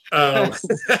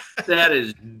 That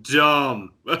is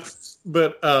dumb.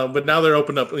 But now they're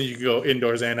opened up, and you can go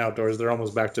indoors and outdoors. They're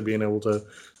almost back to being able to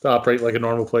operate like a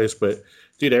normal place. But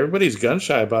dude, everybody's gun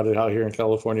shy about it out here in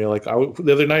California. Like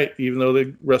the other night, even though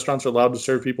the restaurants are allowed to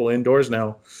serve people indoors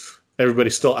now,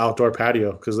 everybody's still outdoor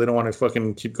patio because they don't want to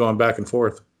fucking keep going back and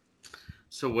forth.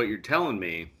 So what you're telling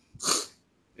me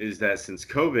is that since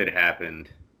COVID happened,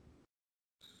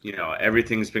 you know,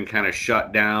 everything's been kind of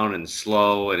shut down and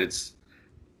slow, and it's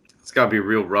got to be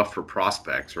real rough for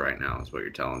prospects right now, is what you're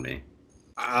telling me.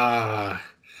 I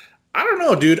don't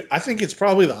know, dude. I think it's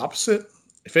probably the opposite.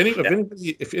 If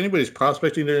anybody's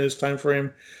prospecting during this time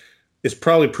frame, it's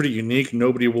probably pretty unique.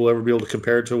 Nobody will ever be able to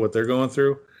compare it to what they're going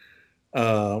through.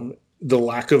 The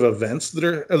lack of events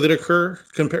that occur,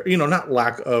 not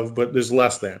lack of, but there's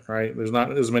less than, right? There's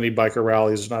not as many biker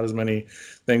rallies. There's not as many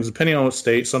things, depending on what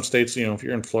state. Some states, you know, if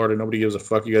you're in Florida, nobody gives a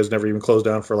fuck. You guys never even close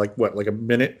down for like a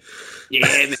minute.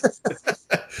 Yeah.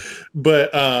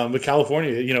 But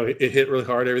California, you know, it hit really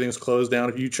hard. Everything's closed down.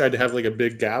 If you tried to have like a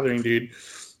big gathering, dude,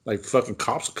 like fucking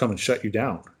cops will come and shut you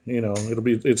down. You know,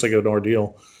 it's like an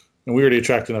ordeal. And we already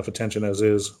attract enough attention as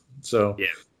is. So yeah.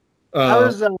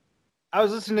 I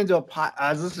was listening to a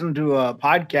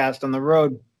podcast on the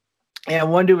road, and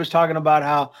one dude was talking about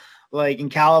how, like, in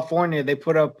California, they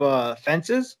put up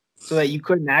fences so that you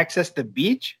couldn't access the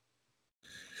beach.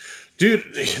 Dude,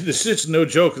 this is no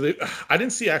joke. I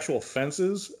didn't see actual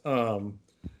fences, but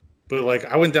like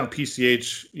I went down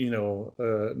PCH, you know,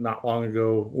 not long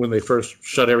ago when they first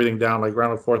shut everything down, like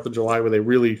around the 4th of July, where they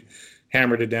really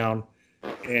hammered it down,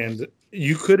 and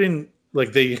you couldn't.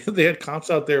 Like they had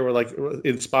cops out there where like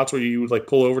in spots where you would like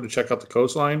pull over to check out the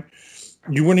coastline,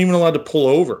 you weren't even allowed to pull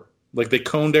over. Like they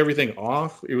coned everything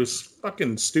off. It was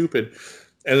fucking stupid.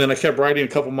 And then I kept riding a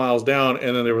couple miles down,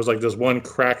 and then there was like this one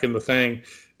crack in the thing,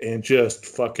 and just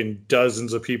fucking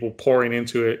dozens of people pouring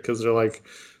into it because they're like,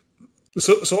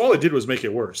 so all it did was make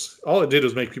it worse. All it did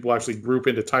was make people actually group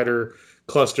into tighter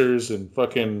clusters and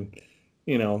fucking,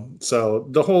 so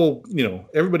the whole,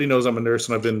 everybody knows I'm a nurse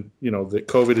and I've been, that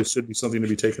COVID should be something to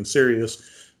be taken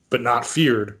serious, but not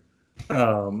feared.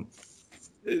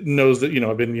 Knows that,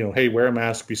 I've been, hey, wear a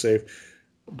mask, be safe.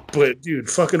 But dude,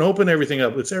 fucking open everything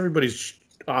up. It's everybody's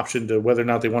option to whether or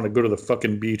not they want to go to the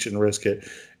fucking beach and risk it.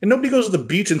 And nobody goes to the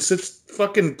beach and sits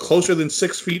fucking closer than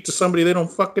 6 feet to somebody they don't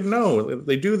fucking know. If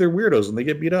they do, they're weirdos and they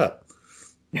get beat up.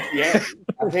 Yeah,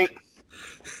 I think,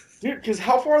 dude, because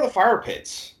how far are the fire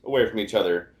pits away from each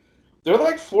other? They're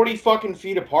like 40 fucking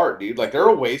feet apart, dude. Like, they're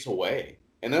a ways away.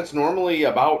 And that's normally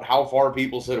about how far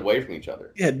people sit away from each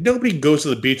other. Yeah, nobody goes to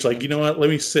the beach like, you know what, let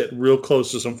me sit real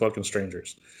close to some fucking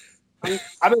strangers.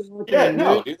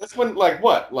 No, dude, that's when, like,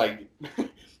 what? Like,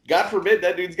 God forbid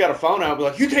that dude's got a phone out and be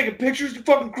like, you taking pictures, you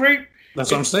fucking creep? That's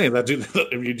what I'm saying. That dude,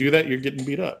 if you do that, you're getting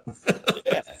beat up.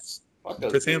 Yes.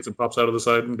 Chris Hansen pops out of the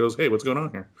side and goes, hey, what's going on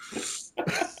here?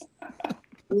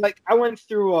 Like, I went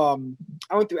through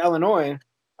Illinois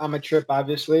on my trip,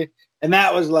 obviously. And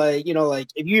that was like, like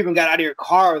if you even got out of your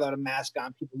car without a mask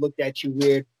on, people looked at you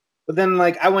weird. But then,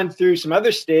 like, I went through some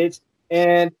other states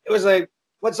and it was like,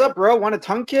 what's up, bro? Want a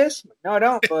tongue kiss? No, I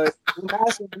don't, but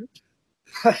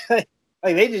like,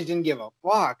 they just didn't give a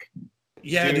fuck.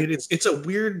 Yeah, dude, it's a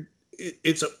weird,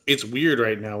 it's weird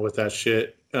right now with that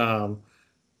shit.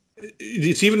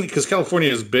 It's even because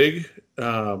California is big,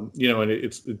 and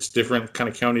it's different kind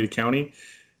of county to county.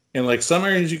 And like some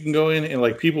areas you can go in and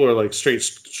like people are like straight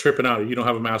tripping out. You don't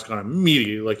have a mask on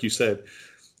immediately, like you said.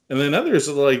 And then others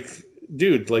are like,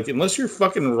 dude, like unless you're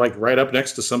fucking like right up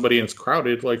next to somebody and it's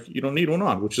crowded, like you don't need one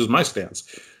on, which is my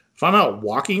stance. If I'm out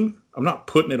walking, I'm not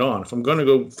putting it on. If I'm going to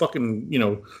go fucking,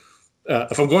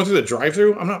 if I'm going through the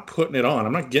drive-thru, I'm not putting it on.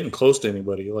 I'm not getting close to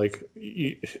anybody. Like,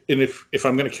 and if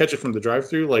I'm going to catch it from the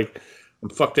drive-thru, like I'm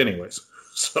fucked anyways.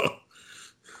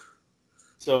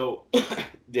 So,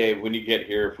 Dave, when you get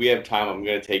here, if we have time, I'm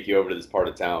going to take you over to this part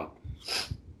of town.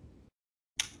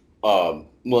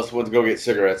 Melissa went to go get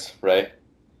cigarettes, right?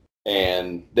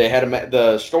 And they had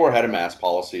the store had a mask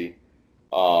policy,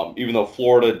 even though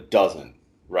Florida doesn't,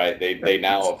 right? They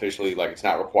now officially, like, it's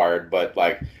not required, but,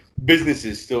 like,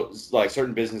 businesses still, like,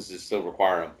 certain businesses still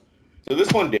require them. So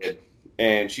this one did,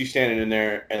 and she's standing in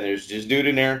there, and there's this dude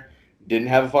in there, didn't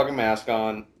have a fucking mask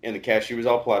on, and the cashier was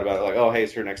all polite about it, like, oh, hey,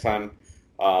 it's here next time.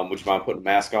 Would you mind putting a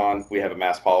mask on? We have a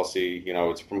mask policy.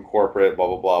 It's from corporate, blah,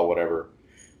 blah, blah, whatever.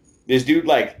 This dude,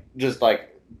 just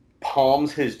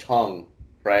palms his tongue,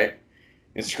 right?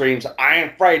 And screams, I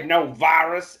ain't afraid no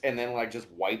virus. And then, just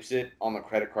wipes it on the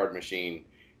credit card machine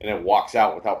and then walks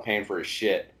out without paying for his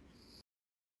shit.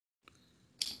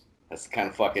 That's the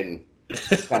kind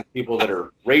of people that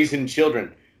are raising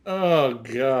children. Oh,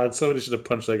 God. Somebody should have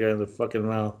punched that guy in the fucking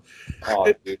mouth.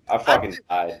 Oh, dude. I fucking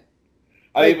died.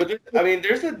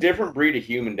 There's a different breed of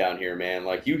human down here, man.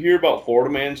 Like, you hear about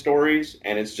Florida man stories,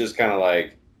 and it's just kind of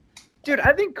like, dude,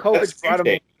 I think COVID's brought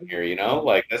him here,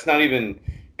 Like, that's not even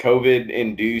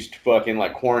COVID-induced fucking,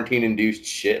 like, quarantine-induced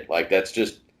shit. Like, that's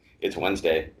just, it's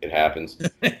Wednesday. It happens.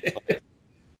 Dude,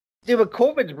 but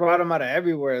COVID's brought them out of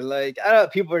everywhere. Like, I don't know,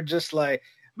 people are just like,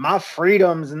 my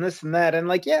freedoms and this and that. And,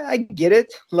 like, yeah, I get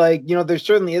it. Like, there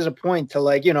certainly is a point to,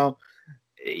 like,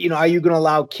 are you going to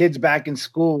allow kids back in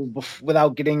school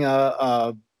without getting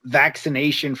a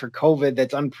vaccination for COVID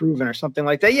that's unproven or something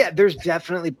like that? Yeah, there's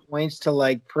definitely points to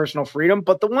like personal freedom,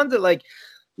 but the ones that like,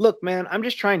 look, man, I'm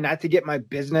just trying not to get my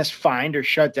business fined or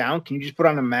shut down. Can you just put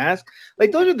on a mask?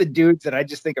 Like, those are the dudes that I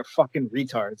just think are fucking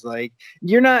retards. Like,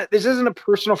 this isn't a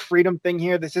personal freedom thing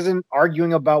here. This isn't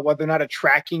arguing about whether or not a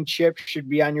tracking chip should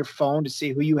be on your phone to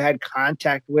see who you had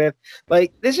contact with.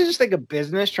 Like, this is just like a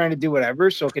business trying to do whatever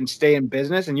so it can stay in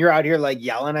business. And you're out here like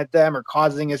yelling at them or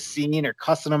causing a scene or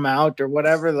cussing them out or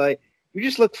whatever. Like, you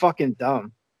just look fucking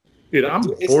dumb. Dude, I'm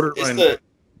borderline.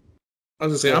 I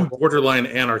was gonna say, I'm borderline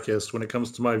anarchist when it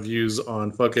comes to my views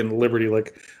on fucking liberty.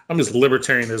 Like, I'm as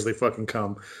libertarian as they fucking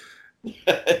come.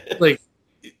 Like,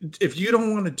 if you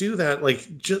don't want to do that, like,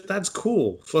 that's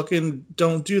cool. Fucking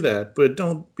don't do that. But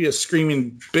don't be a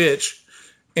screaming bitch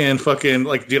and fucking,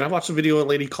 like, dude, I watched a video of a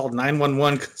lady called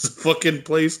 911 because the fucking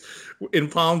place in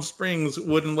Palm Springs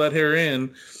wouldn't let her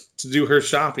in to do her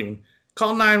shopping.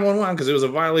 Call 911 because it was a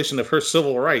violation of her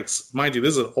civil rights. Mind you,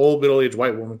 this is an old middle-aged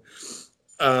white woman.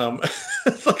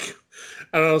 Fuck,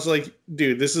 I don't know. It's like,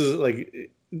 dude, this is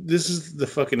the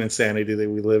fucking insanity that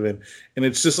we live in, and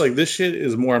it's just like this shit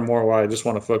is more and more why I just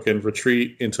want to fucking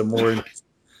retreat into more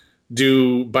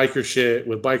do biker shit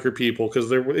with biker people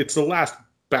because it's the last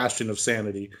bastion of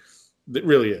sanity. It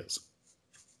really is.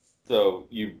 So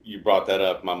you brought that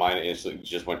up. My mind instantly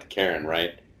just went to Karen,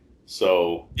 right?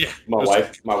 So Yeah, my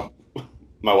wife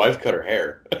cut her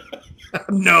hair.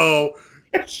 No,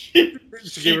 she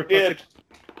did.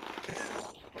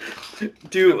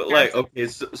 Dude, like, okay,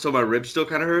 so my ribs still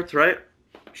kind of hurts, right?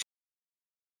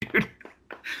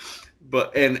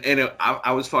 But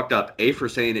I was fucked up. A, for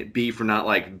saying it. B, for not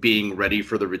like being ready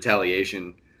for the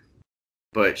retaliation.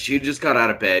 But she just got out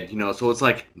of bed, so it's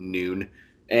like noon,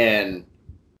 and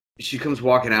she comes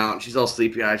walking out, and she's all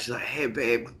sleepy eyed. She's like, "Hey,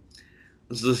 babe,"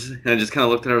 and I just kind of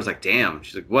looked at her. I was like, "Damn."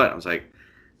 She's like, "What?" I was like,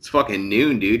 "It's fucking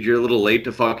noon, dude. You're a little late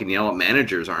to fucking yell at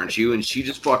managers, aren't you?" And she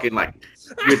just fucking like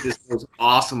with this most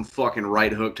awesome fucking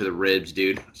right hook to the ribs,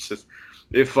 dude.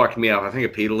 It fucked me up. I think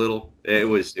I peed a little. It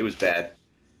was bad.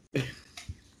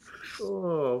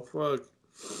 Oh fuck.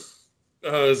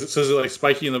 Is it like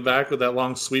spiky in the back with that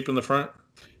long sweep in the front?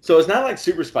 So it's not like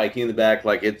super spiky in the back.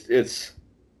 Like it's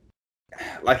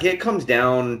like it comes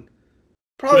down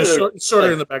probably shorter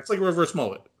like, in the back. It's like a reverse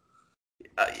mullet.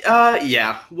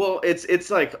 Yeah. Well,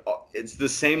 it's like it's the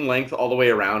same length all the way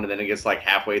around, and then it gets like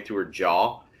halfway through her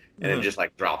jaw, and it just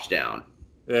like drops down.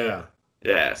 Yeah.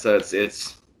 Yeah. So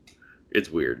it's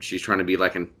weird. She's trying to be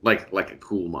like a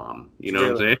cool mom. You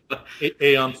know what I'm saying?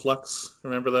 Aeon Flux.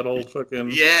 Remember that old fucking?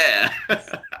 Yeah.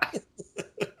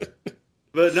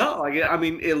 But no, like I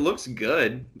mean, it looks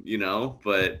good,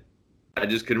 but I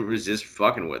just couldn't resist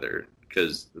fucking with her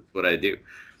because that's what I do.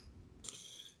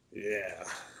 Yeah.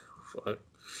 Fuck.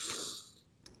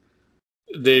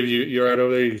 Dave, you're right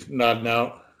over there. You nodding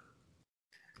out.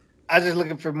 I was just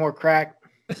looking for more crack.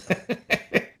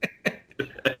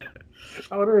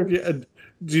 I wonder if you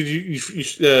did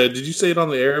you say it on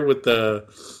the air with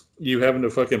you having to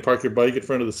fucking park your bike in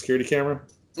front of the security camera?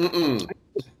 Mm-mm.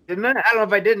 Didn't I? I don't know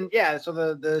if I didn't. Yeah. So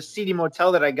the seedy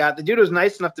motel that I got, the dude was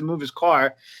nice enough to move his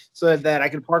car so that I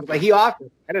could park. Like he offered.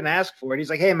 I didn't ask for it. He's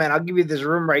like, "Hey man, I'll give you this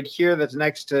room right here that's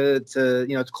next to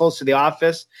it's close to the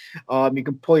office. You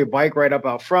can pull your bike right up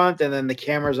out front, and then the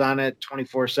camera's on it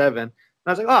 24/7." And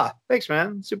I was like, "Oh, thanks,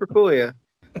 man. Super cool of you."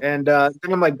 And then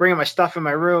I'm like bringing my stuff in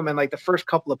my room, and like the first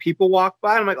couple of people walk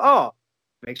by, and I'm like, "Oh,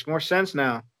 makes more sense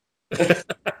now."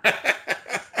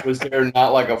 Was there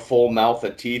not like a full mouth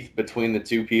of teeth between the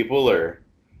two people, or?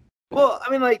 Well,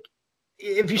 I mean, like,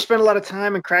 if you spend a lot of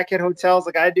time in crackhead hotels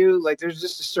like I do, like, there's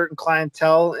just a certain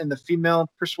clientele in the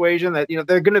female persuasion that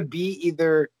they're gonna be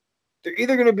either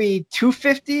gonna be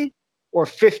 250 or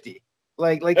 50.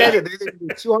 Like that, they're either gonna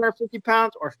be 250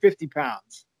 pounds or 50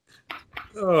 pounds.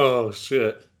 Oh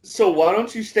shit! So why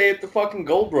don't you stay at the fucking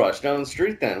Gold Rush down the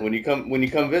street then when you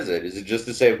come visit? Is it just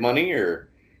to save money or?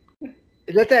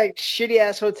 Is that shitty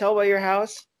ass hotel by your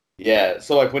house? Yeah.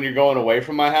 So like when you're going away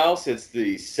from my house, it's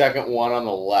the second one on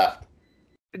the left.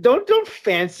 Don't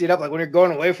fancy it up like when you're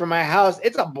going away from my house.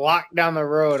 It's a block down the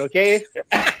road, okay?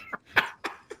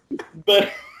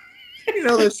 But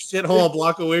this shithole a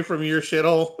block away from your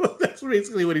shithole. That's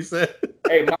basically what he said.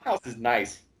 Hey, my house is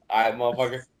nice.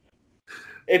 Motherfucker.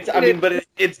 But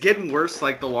it's getting worse.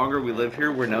 Like the longer we live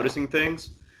here, we're noticing things.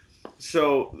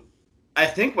 So I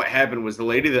think what happened was the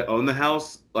lady that owned the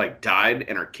house like died,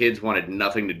 and her kids wanted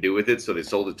nothing to do with it, so they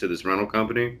sold it to this rental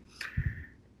company.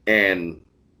 And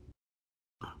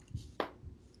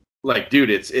like, dude,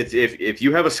 it's if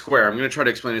you have a square, I'm gonna try to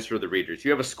explain this for the readers.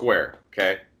 You have a square,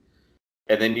 okay,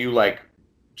 and then you like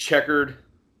checkered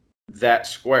that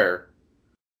square.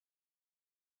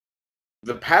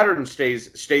 The pattern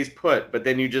stays put, but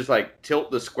then you just like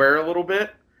tilt the square a little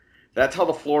bit. That's how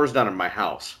the floor is done in my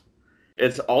house.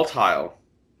 It's all tile,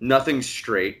 nothing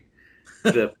straight.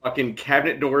 The fucking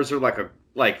cabinet doors are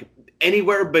like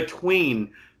anywhere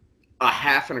between a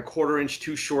half and a quarter inch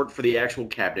too short for the actual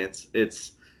cabinets.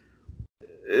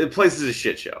 The place is a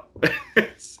shit show.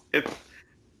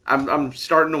 I'm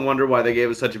starting to wonder why they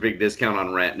gave us such a big discount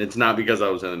on rent, and it's not because I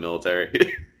was in the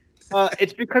military.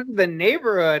 It's because of the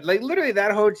neighborhood. Like literally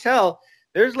that hotel,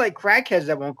 there's like crackheads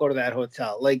that won't go to that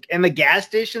hotel. Like, and the gas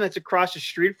station that's across the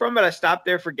street from it, I stopped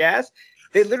there for gas.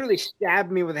 They literally stabbed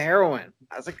me with heroin.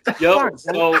 I was like, yo,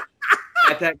 so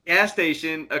at that gas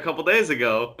station a couple days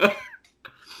ago,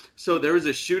 so there was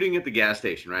a shooting at the gas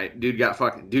station, right? Dude got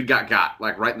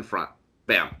like right in the front.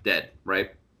 Bam, dead,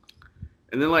 right?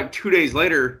 And then like 2 days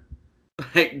later,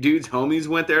 like dude's homies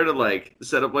went there to like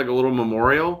set up like a little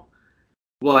memorial.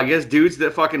 Well, I guess dudes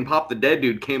that fucking popped the dead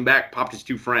dude came back, popped his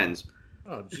two friends.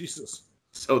 Oh, Jesus.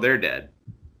 So they're dead.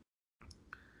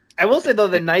 I will say, though,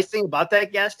 the nice thing about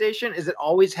that gas station is it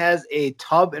always has a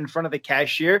tub in front of the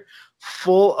cashier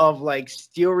full of, like,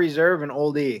 Steel Reserve and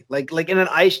Old E. Like in an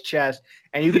ice chest,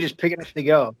 and you can just pick it up to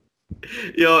go.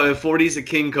 Yo, and 40's a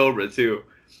King Cobra, too.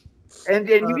 And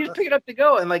you just pick it up to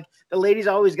go. And like the lady's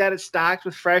always got it stocked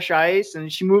with fresh ice,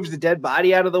 and she moves the dead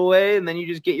body out of the way, and then you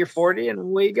just get your 40 and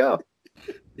away you go.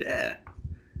 Yeah.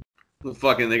 Well,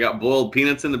 fucking, they got boiled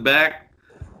peanuts in the back.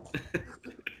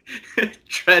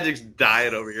 Tragic's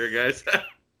dying over here, guys.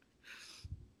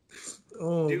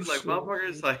 Dude, like,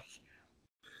 motherfuckers, like,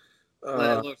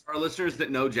 look, for our listeners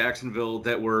that know Jacksonville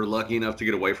that were lucky enough to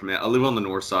get away from it, I live on the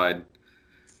north side.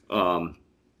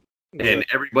 And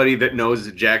everybody that knows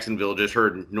Jacksonville just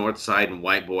heard North Side and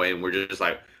White Boy, and we're just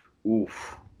like,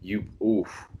 oof.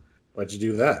 Why'd you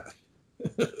do that?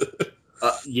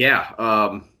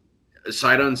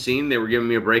 Sight unseen, they were giving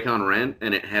me a break on rent,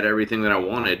 and it had everything that I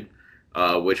wanted,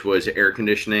 which was air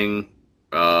conditioning,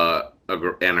 and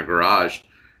a garage,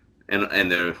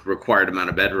 and the required amount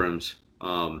of bedrooms.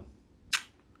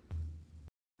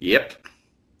 Yep.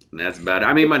 And that's about it.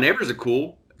 I mean, my neighbors are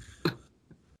cool.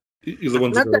 You're the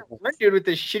ones not that one dude with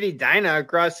the shitty diner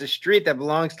across the street that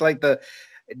belongs to like the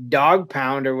dog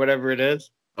pound or whatever it is.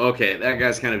 Okay, that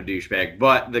guy's kind of a douchebag,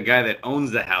 but the guy that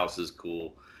owns the house is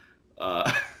cool.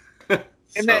 And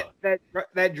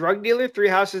that drug dealer 3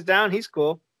 houses down, he's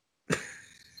cool.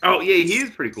 Oh yeah, he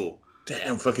is pretty cool.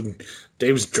 Damn, fucking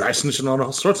Dave's dry snitching on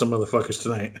all sorts of motherfuckers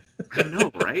tonight. I know,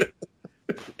 right?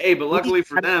 Hey, but luckily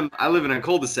for them, I live in a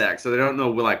cul-de-sac, so they don't know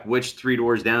like which 3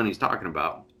 doors down he's talking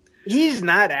about. He's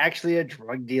not actually a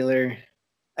drug dealer.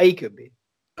 He could be.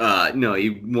 No,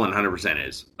 he 100%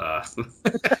 is. I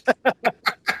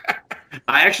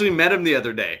actually met him the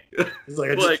other day. He's like,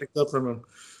 I just picked up from him.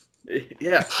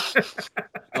 Yeah.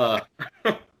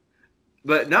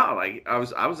 But no, like I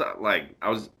was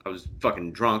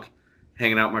fucking drunk,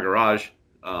 hanging out in my garage.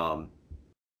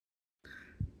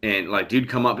 And like, dude,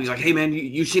 come up. He's like, "Hey, man,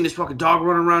 you seen this fucking dog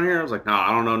running around here?" I was like, "No, I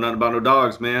don't know nothing about no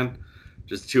dogs, man.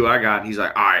 Just the 2 I got." He's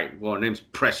like, "All right, well, her name's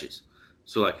Precious.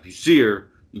 So like, if you see her,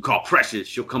 you call Precious.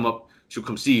 She'll come up. She'll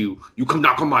come see you. You come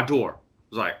knock on my door." I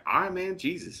was like, "All right, man,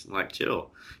 Jesus." I'm like, chill.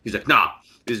 He's like, "Nah,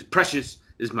 this is Precious.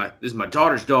 This is my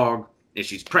daughter's dog, and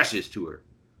she's precious to her."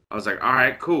 I was like, "All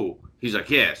right, cool." He's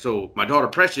like, "Yeah, so my daughter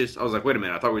Precious." I was like, "Wait a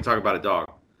minute, I thought we were talking about a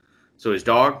dog." So his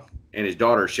dog and his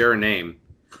daughter share a name.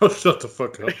 Oh, shut the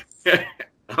fuck up.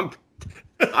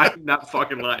 I'm not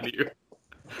fucking lying to you.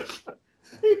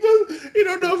 You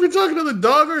don't know if you're talking to the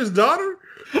dog or his daughter?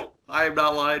 I am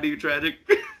not lying to you, Tragic.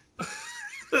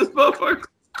 This motherfucker.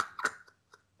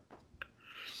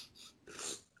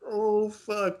 Oh,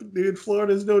 fuck, dude.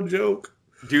 Florida's no joke.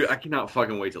 Dude, I cannot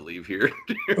fucking wait to leave here.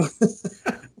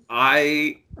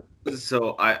 I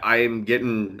am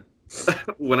getting...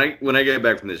 when I get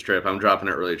back from this trip, I'm dropping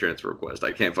an early transfer request.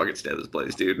 I can't fucking stand this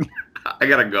place, dude. I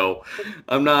gotta go.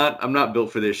 I'm not built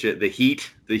for this shit. The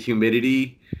heat, the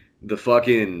humidity, the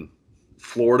fucking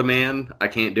Florida man. I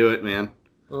can't do it, man.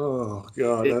 Oh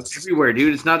god, it's everywhere,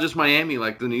 dude. It's not just Miami,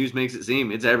 like the news makes it seem.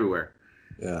 It's everywhere.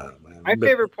 Yeah, man. My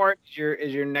favorite part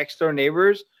is your next door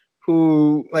neighbors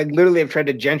who like literally have tried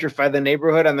to gentrify the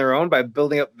neighborhood on their own by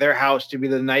building up their house to be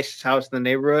the nicest house in the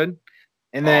neighborhood,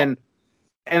 and then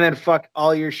fuck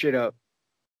all your shit up.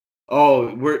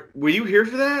 Oh, were you here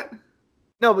for that?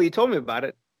 No, but you told me about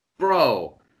it,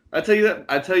 bro. I tell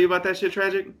you about that shit,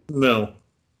 Tragic. No.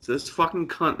 It's this fucking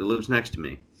cunt that lives next to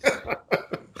me.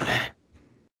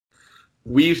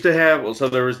 We used to have, so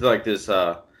there was like this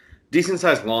decent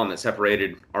sized lawn that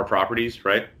separated our properties,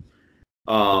 right?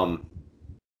 Well,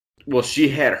 she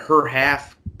had her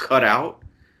half cut out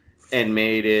and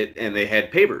made it, and they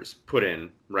had pavers put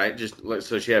in, right? Just like,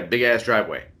 so she had a big ass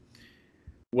driveway.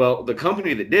 Well, the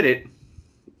company that did it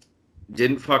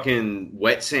didn't fucking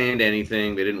wet sand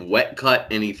anything. They didn't wet cut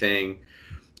anything.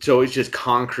 So it's just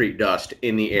concrete dust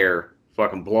in the air,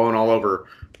 fucking blowing all over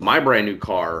my brand new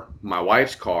car, my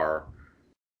wife's car,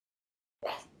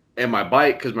 and my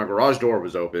bike because my garage door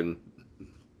was open.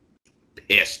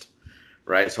 Pissed,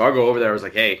 right? So I go over there. I was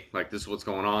like, "Hey, like this is what's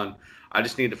going on. I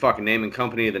just need the fucking name and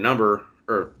company of the number,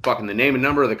 or fucking the name and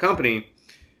number of the company,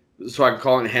 so I can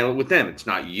call it and handle it with them. It's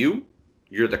not you.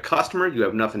 You're the customer. You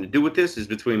have nothing to do with this. It's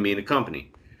between me and the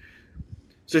company."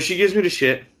 So she gives me the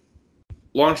shit.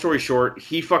 Long story short,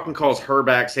 he fucking calls her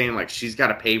back saying like she's got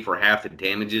to pay for half the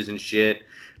damages and shit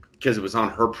because it was on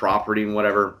her property and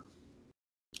whatever.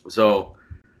 So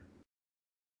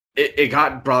it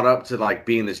got brought up to like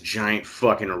being this giant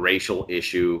fucking racial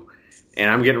issue, and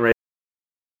I'm getting ready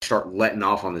to start letting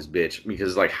off on this bitch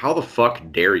because like, how the fuck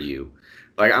dare you?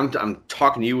 Like, I'm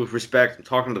talking to you with respect. I'm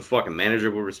talking to the fucking manager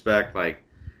with respect. Like,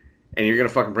 and you're gonna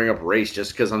fucking bring up race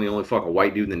just because I'm the only fucking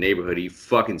white dude in the neighborhood. Are you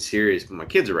fucking serious? My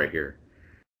kids are right here.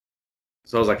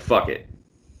 So I was like, fuck it.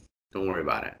 Don't worry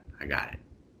about it. I got it.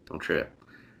 Don't trip.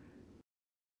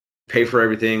 Pay for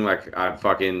everything. Like,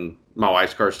 my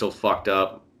wife's car's still fucked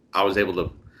up. I was able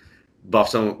to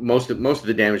buff most of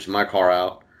the damage to my car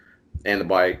out and the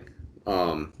bike.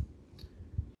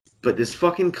 But this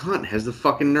fucking cunt has the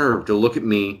fucking nerve to look at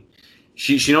me.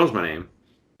 She knows my name.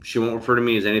 She won't refer to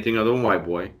me as anything other than white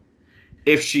boy.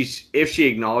 If she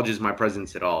acknowledges my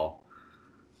presence at all.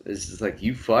 It's just like,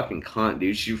 you fucking cunt,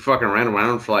 dude. She fucking ran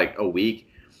around for like a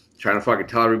week trying to fucking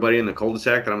tell everybody in the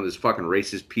cul-de-sac that I'm this fucking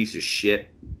racist piece of shit.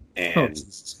 And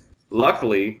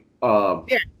luckily,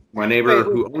 my neighbor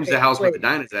who owns the house where the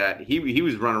diner's at, he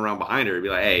was running around behind her and be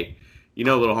like, hey, you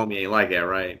know little homie ain't like that,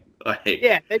 right? Like,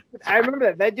 yeah, I remember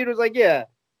that. That dude was like, yeah,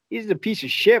 he's a piece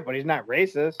of shit, but he's not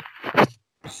racist.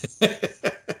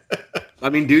 I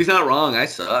mean, dude's not wrong. I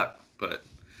suck, but...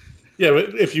 Yeah,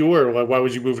 but if you were, why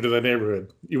would you move into that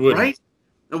neighborhood? You wouldn't. Right?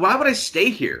 And why would I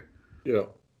stay here? Yeah.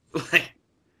 Like,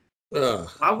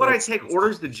 why would I take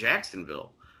orders to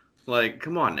Jacksonville? Like,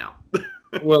 come on now.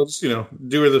 Well, just,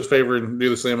 do her the favor and do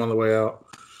the same on the way out.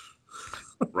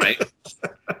 Right?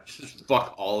 Just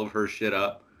fuck all of her shit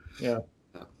up. Yeah.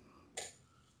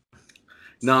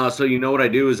 No, so you know what I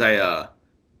do is I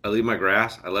leave my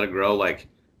grass. I let it grow like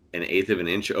 1/8 of an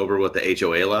inch over what the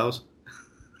HOA allows.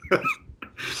 So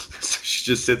she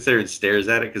just sits there and stares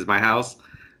at it because my house,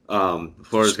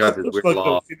 Florida's got this weird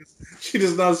law. She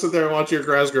does not sit there and watch your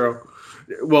grass grow.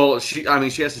 Well, she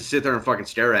has to sit there and fucking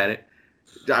stare at it.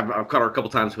 I've caught her a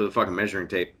couple times with a fucking measuring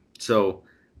tape. So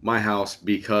my house,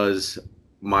 because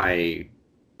my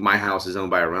house is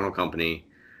owned by a rental company,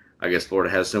 I guess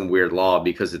Florida has some weird law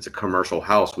because it's a commercial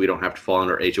house. We don't have to fall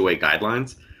under HOA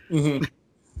guidelines. Mm-hmm.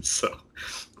 So,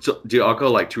 dude, I'll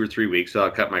go like 2 or 3 weeks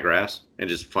without cut my grass and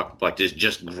just fuck like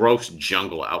just gross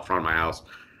jungle out front of my house,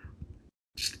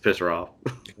 just to piss her off.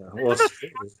 Yeah, well,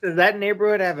 does that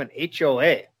neighborhood have an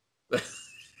HOA?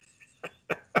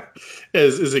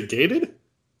 Is it gated?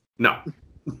 No.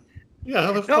 Yeah,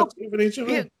 how the fuck do you have an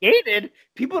HOA? It's gated.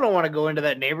 People don't want to go into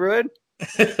that neighborhood.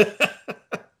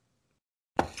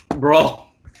 Bro,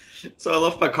 so I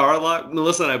left my car locked.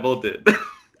 Melissa and I both did.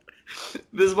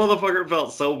 This motherfucker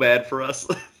felt so bad for us.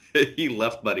 He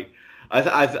left, buddy.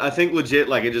 I think legit,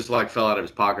 like it just like fell out of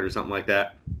his pocket or something like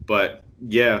that. But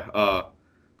yeah,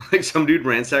 like some dude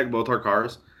ransacked both our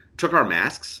cars, took our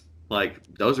masks. Like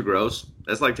those are gross.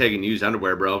 That's like taking used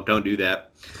underwear, bro. Don't do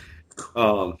that.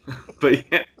 But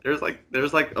yeah, there's like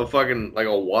a fucking like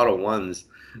a wad of ones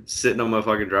sitting on my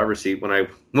fucking driver's seat when I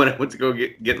went to go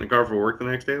get in the car for work the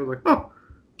next day. I was like, oh,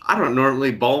 I don't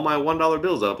normally ball my $1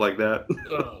 bills up like that.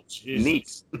 Oh,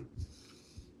 Jesus. Neat.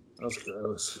 That's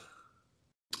gross.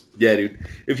 Yeah, dude.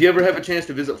 If you ever have a chance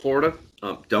to visit Florida,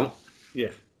 don't.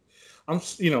 Yeah,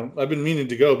 I've been meaning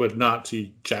to go, but not to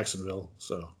Jacksonville.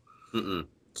 So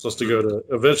supposed to go to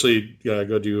eventually. Yeah,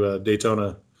 go to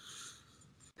Daytona.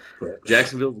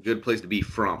 Jacksonville's a good place to be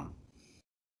from.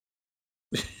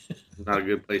 Not a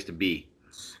good place to be.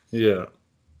 Yeah.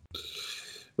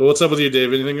 Well, what's up with you,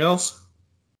 Dave? Anything else?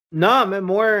 No, man,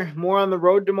 more on the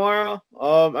road tomorrow.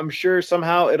 I'm sure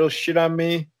somehow it'll shit on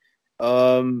me.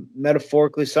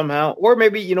 Metaphorically somehow. Or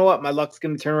maybe, you know what, my luck's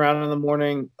gonna turn around in the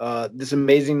morning. This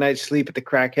amazing night's sleep at the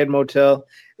Crackhead Motel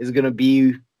is gonna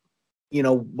be,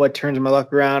 what turns my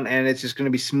luck around, and it's just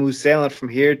gonna be smooth sailing from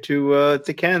here to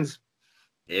Ken's.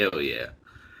 Hell yeah.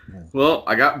 Well,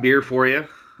 I got beer for you.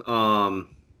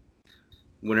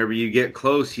 Whenever you get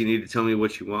close, you need to tell me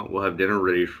what you want. We'll have dinner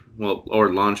ready. Well,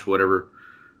 or lunch, whatever.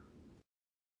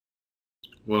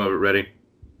 We'll have it ready.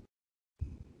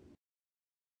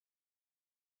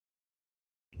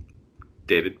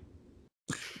 David.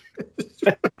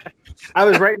 I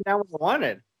was writing down what I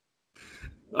wanted.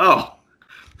 Oh.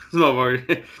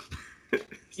 Motherfucker.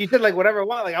 You said like whatever I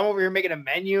want. Like I'm over here making a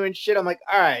menu and shit. I'm like,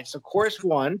 all right, so course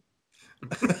 1.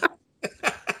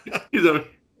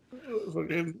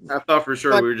 I thought for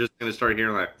sure we were just gonna start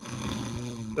hearing like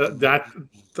that's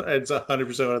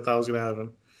 100% what I thought was gonna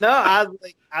happen. No, I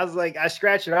was like, I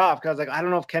scratched it off because I was like, I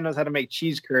don't know if Ken knows how to make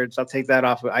cheese curds. So I'll take that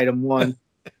off of item 1.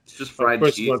 It's just fried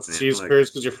cheese. Cheese curds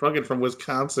because you're fucking from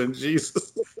Wisconsin,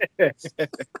 Jesus.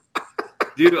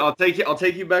 Dude, I'll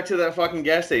take you back to that fucking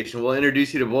gas station. We'll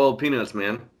introduce you to boiled peanuts,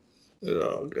 man.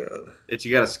 Oh god. That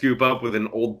you got to scoop up with an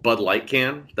old Bud Light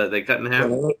can that they cut in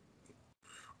half.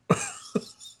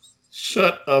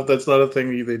 Shut up! That's not a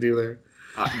thing they do there.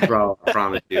 Bro, I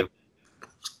promise you.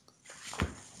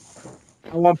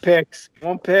 I want picks.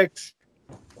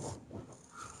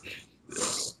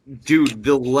 Dude,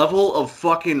 the level of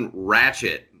fucking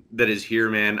ratchet that is here,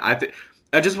 man. I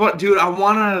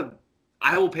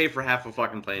will pay for half a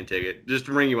fucking plane ticket just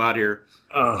to bring you out here.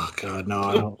 Oh god, no,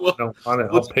 I don't want it.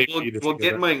 I'll pay for you to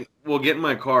we'll get in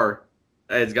my car.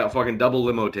 It's got fucking double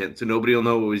limo tent, so nobody will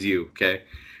know it was you, okay?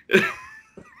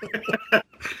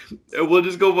 And we'll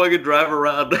just go fucking drive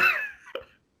around.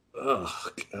 Oh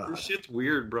god. This shit's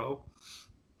weird, bro.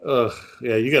 Ugh.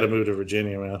 Yeah, you got to move to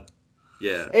Virginia, man.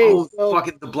 Yeah. Hey,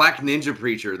 Fucking the Black Ninja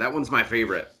Preacher. That one's my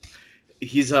favorite.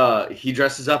 He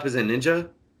dresses up as a ninja,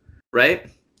 right?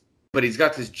 But he's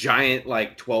got this giant,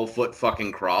 like, 12-foot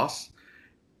fucking cross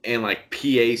and, like,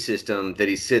 PA system that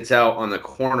he sits out on the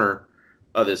corner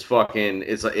of this fucking...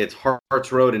 It's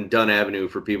Harts Road and Dunn Avenue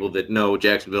for people that know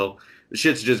Jacksonville. The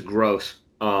shit's just gross.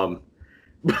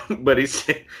 But he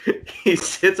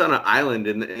sits on an island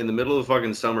in the middle of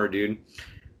fucking summer, dude.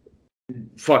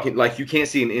 Fucking, like, you can't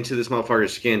see an inch of this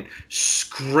motherfucker's skin,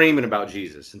 screaming about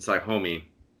Jesus. It's like, homie.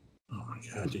 Oh my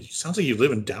god, dude! It sounds like you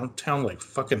live in downtown, like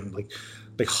fucking like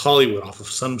Hollywood off of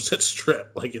Sunset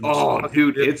Strip. Like,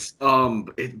 Dude, it's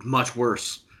much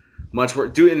worse,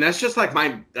 dude. And that's just like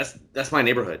that's my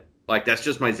neighborhood. Like, that's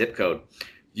just my zip code.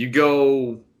 You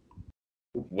go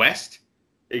west,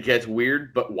 it gets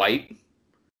weird, but white.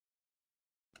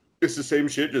 It's the same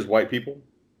shit, just white people.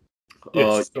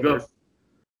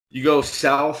 You go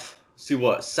south. See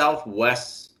what?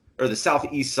 Southwest or the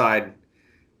southeast side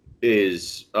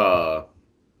is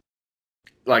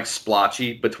like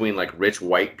splotchy between like rich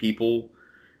white people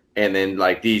and then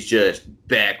like these just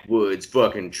backwoods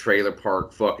fucking trailer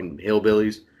park fucking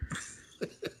hillbillies.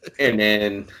 And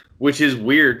then, which is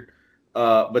weird,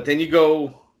 but then you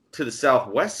go to the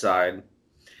southwest side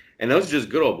and those are just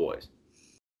good old boys.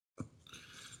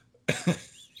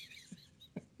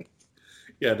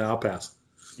 Yeah, no, I'll pass.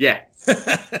 Yeah.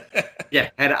 Yeah,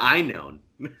 had I known.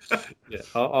 Yeah,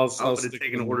 I'll would have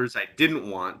taken orders I didn't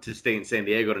want to stay in San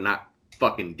Diego to not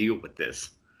fucking deal with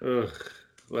this. Ugh.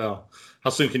 Well,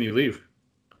 how soon can you leave?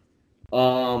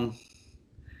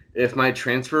 If my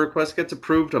transfer request gets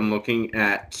approved, I'm looking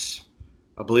at,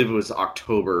 I believe it was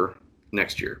October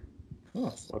next year.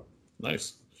 Oh, fuck.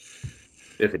 Nice.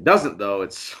 If it doesn't, though,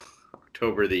 it's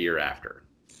October the year after.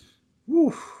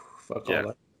 Woo. Fuck all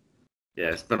that.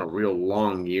 Yeah, it's been a real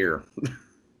long year.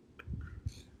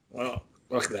 Well,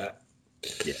 fuck that.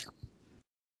 Yeah.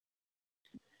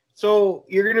 So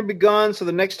you're going to be gone. So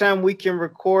the next time we can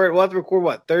record, we'll have to record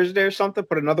what, Thursday or something?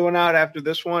 Put another one out after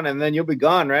this one, and then you'll be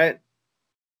gone, right?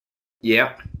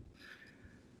 Yeah.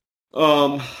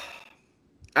 I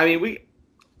mean,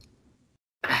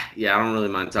 I don't really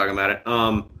mind talking about it.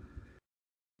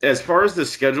 As far as the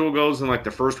schedule goes in like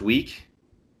the first week,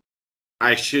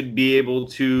 I should be able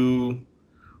to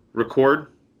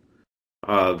record.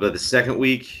 But the second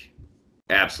week,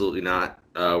 absolutely not.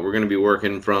 We're going to be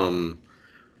working from,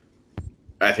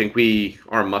 I think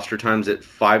our muster time's at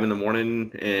 5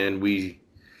 a.m, and we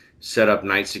set up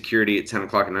night security at 10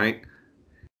 o'clock at night.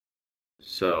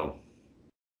 So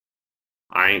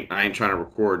I ain't trying to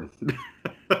record.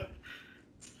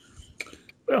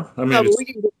 Well, I mean, no, but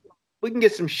we can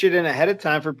get some shit in ahead of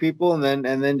time for people, and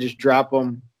then just drop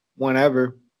them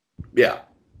whenever. Yeah.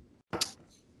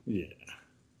 Yeah.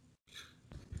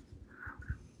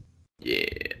 Yeah.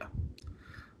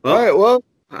 Well, all right. Well,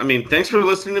 I mean, thanks for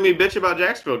listening to me bitch about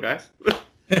Jacksonville, guys.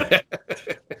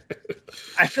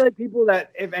 I feel like people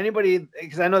that, if anybody,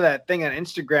 because I know that thing on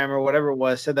Instagram or whatever it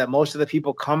was, said that most of the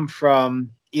people come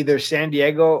from either San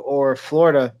Diego or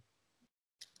Florida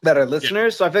that are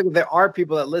listeners. Yeah. So I feel like there are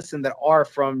people that listen that are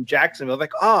from Jacksonville.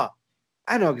 Like, I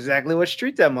know exactly what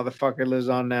street that motherfucker lives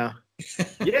on now.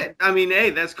 Yeah, I mean, hey,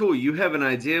 that's cool. You have an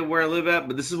idea where I live at,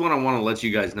 but this is what I want to let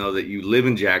you guys know, that you live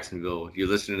in Jacksonville. If you're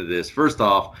listening to this, first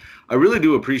off, I really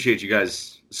do appreciate you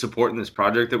guys supporting this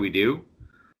project that we do.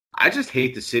 I just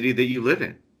hate the city that you live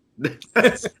in.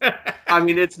 I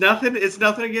mean, it's nothing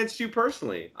against you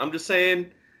personally. I'm just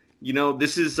saying,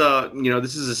 this is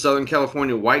a Southern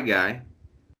California white guy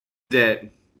that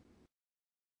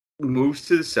moves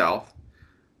to the South.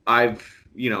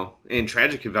 And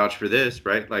Tragic can vouch for this,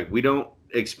 right? Like, we don't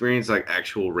experience like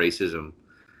actual racism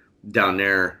down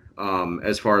there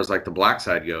as far as like the black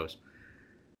side goes.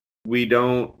 We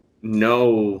don't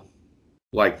know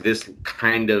like this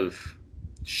kind of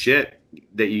shit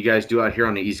that you guys do out here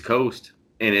on the East Coast,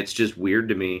 and it's just weird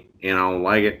to me, and I don't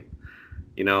like it.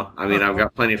 I mean, I've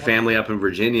got plenty of family up in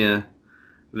Virginia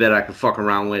that I can fuck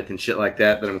around with and shit like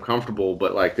that I'm comfortable,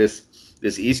 but like this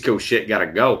East Coast shit gotta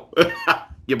go.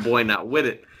 Your boy not with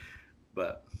it.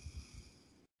 But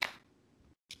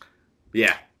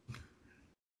yeah,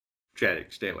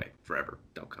 Tragic, stay away forever.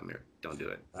 Don't come here. Don't do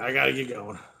it. I gotta get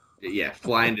going. Yeah,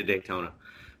 fly into Daytona.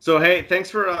 So hey, thanks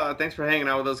for hanging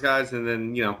out with those guys, and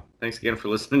then thanks again for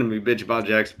listening to me bitch about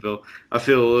Jacksonville. I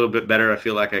feel a little bit better. I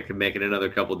feel like I could make it another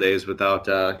couple days without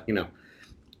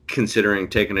considering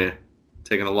taking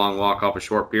a long walk off a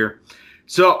short pier.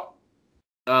 So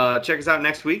Check us out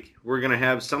next week. We're going to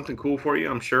have something cool for you,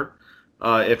 I'm sure.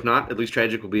 If not, at least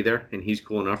Tragic will be there, and he's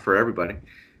cool enough for everybody.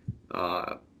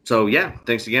 So, yeah,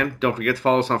 thanks again. Don't forget to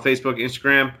follow us on Facebook,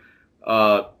 Instagram,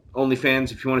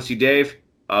 OnlyFans if you want to see Dave.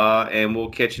 And we'll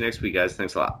catch you next week, guys.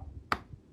 Thanks a lot.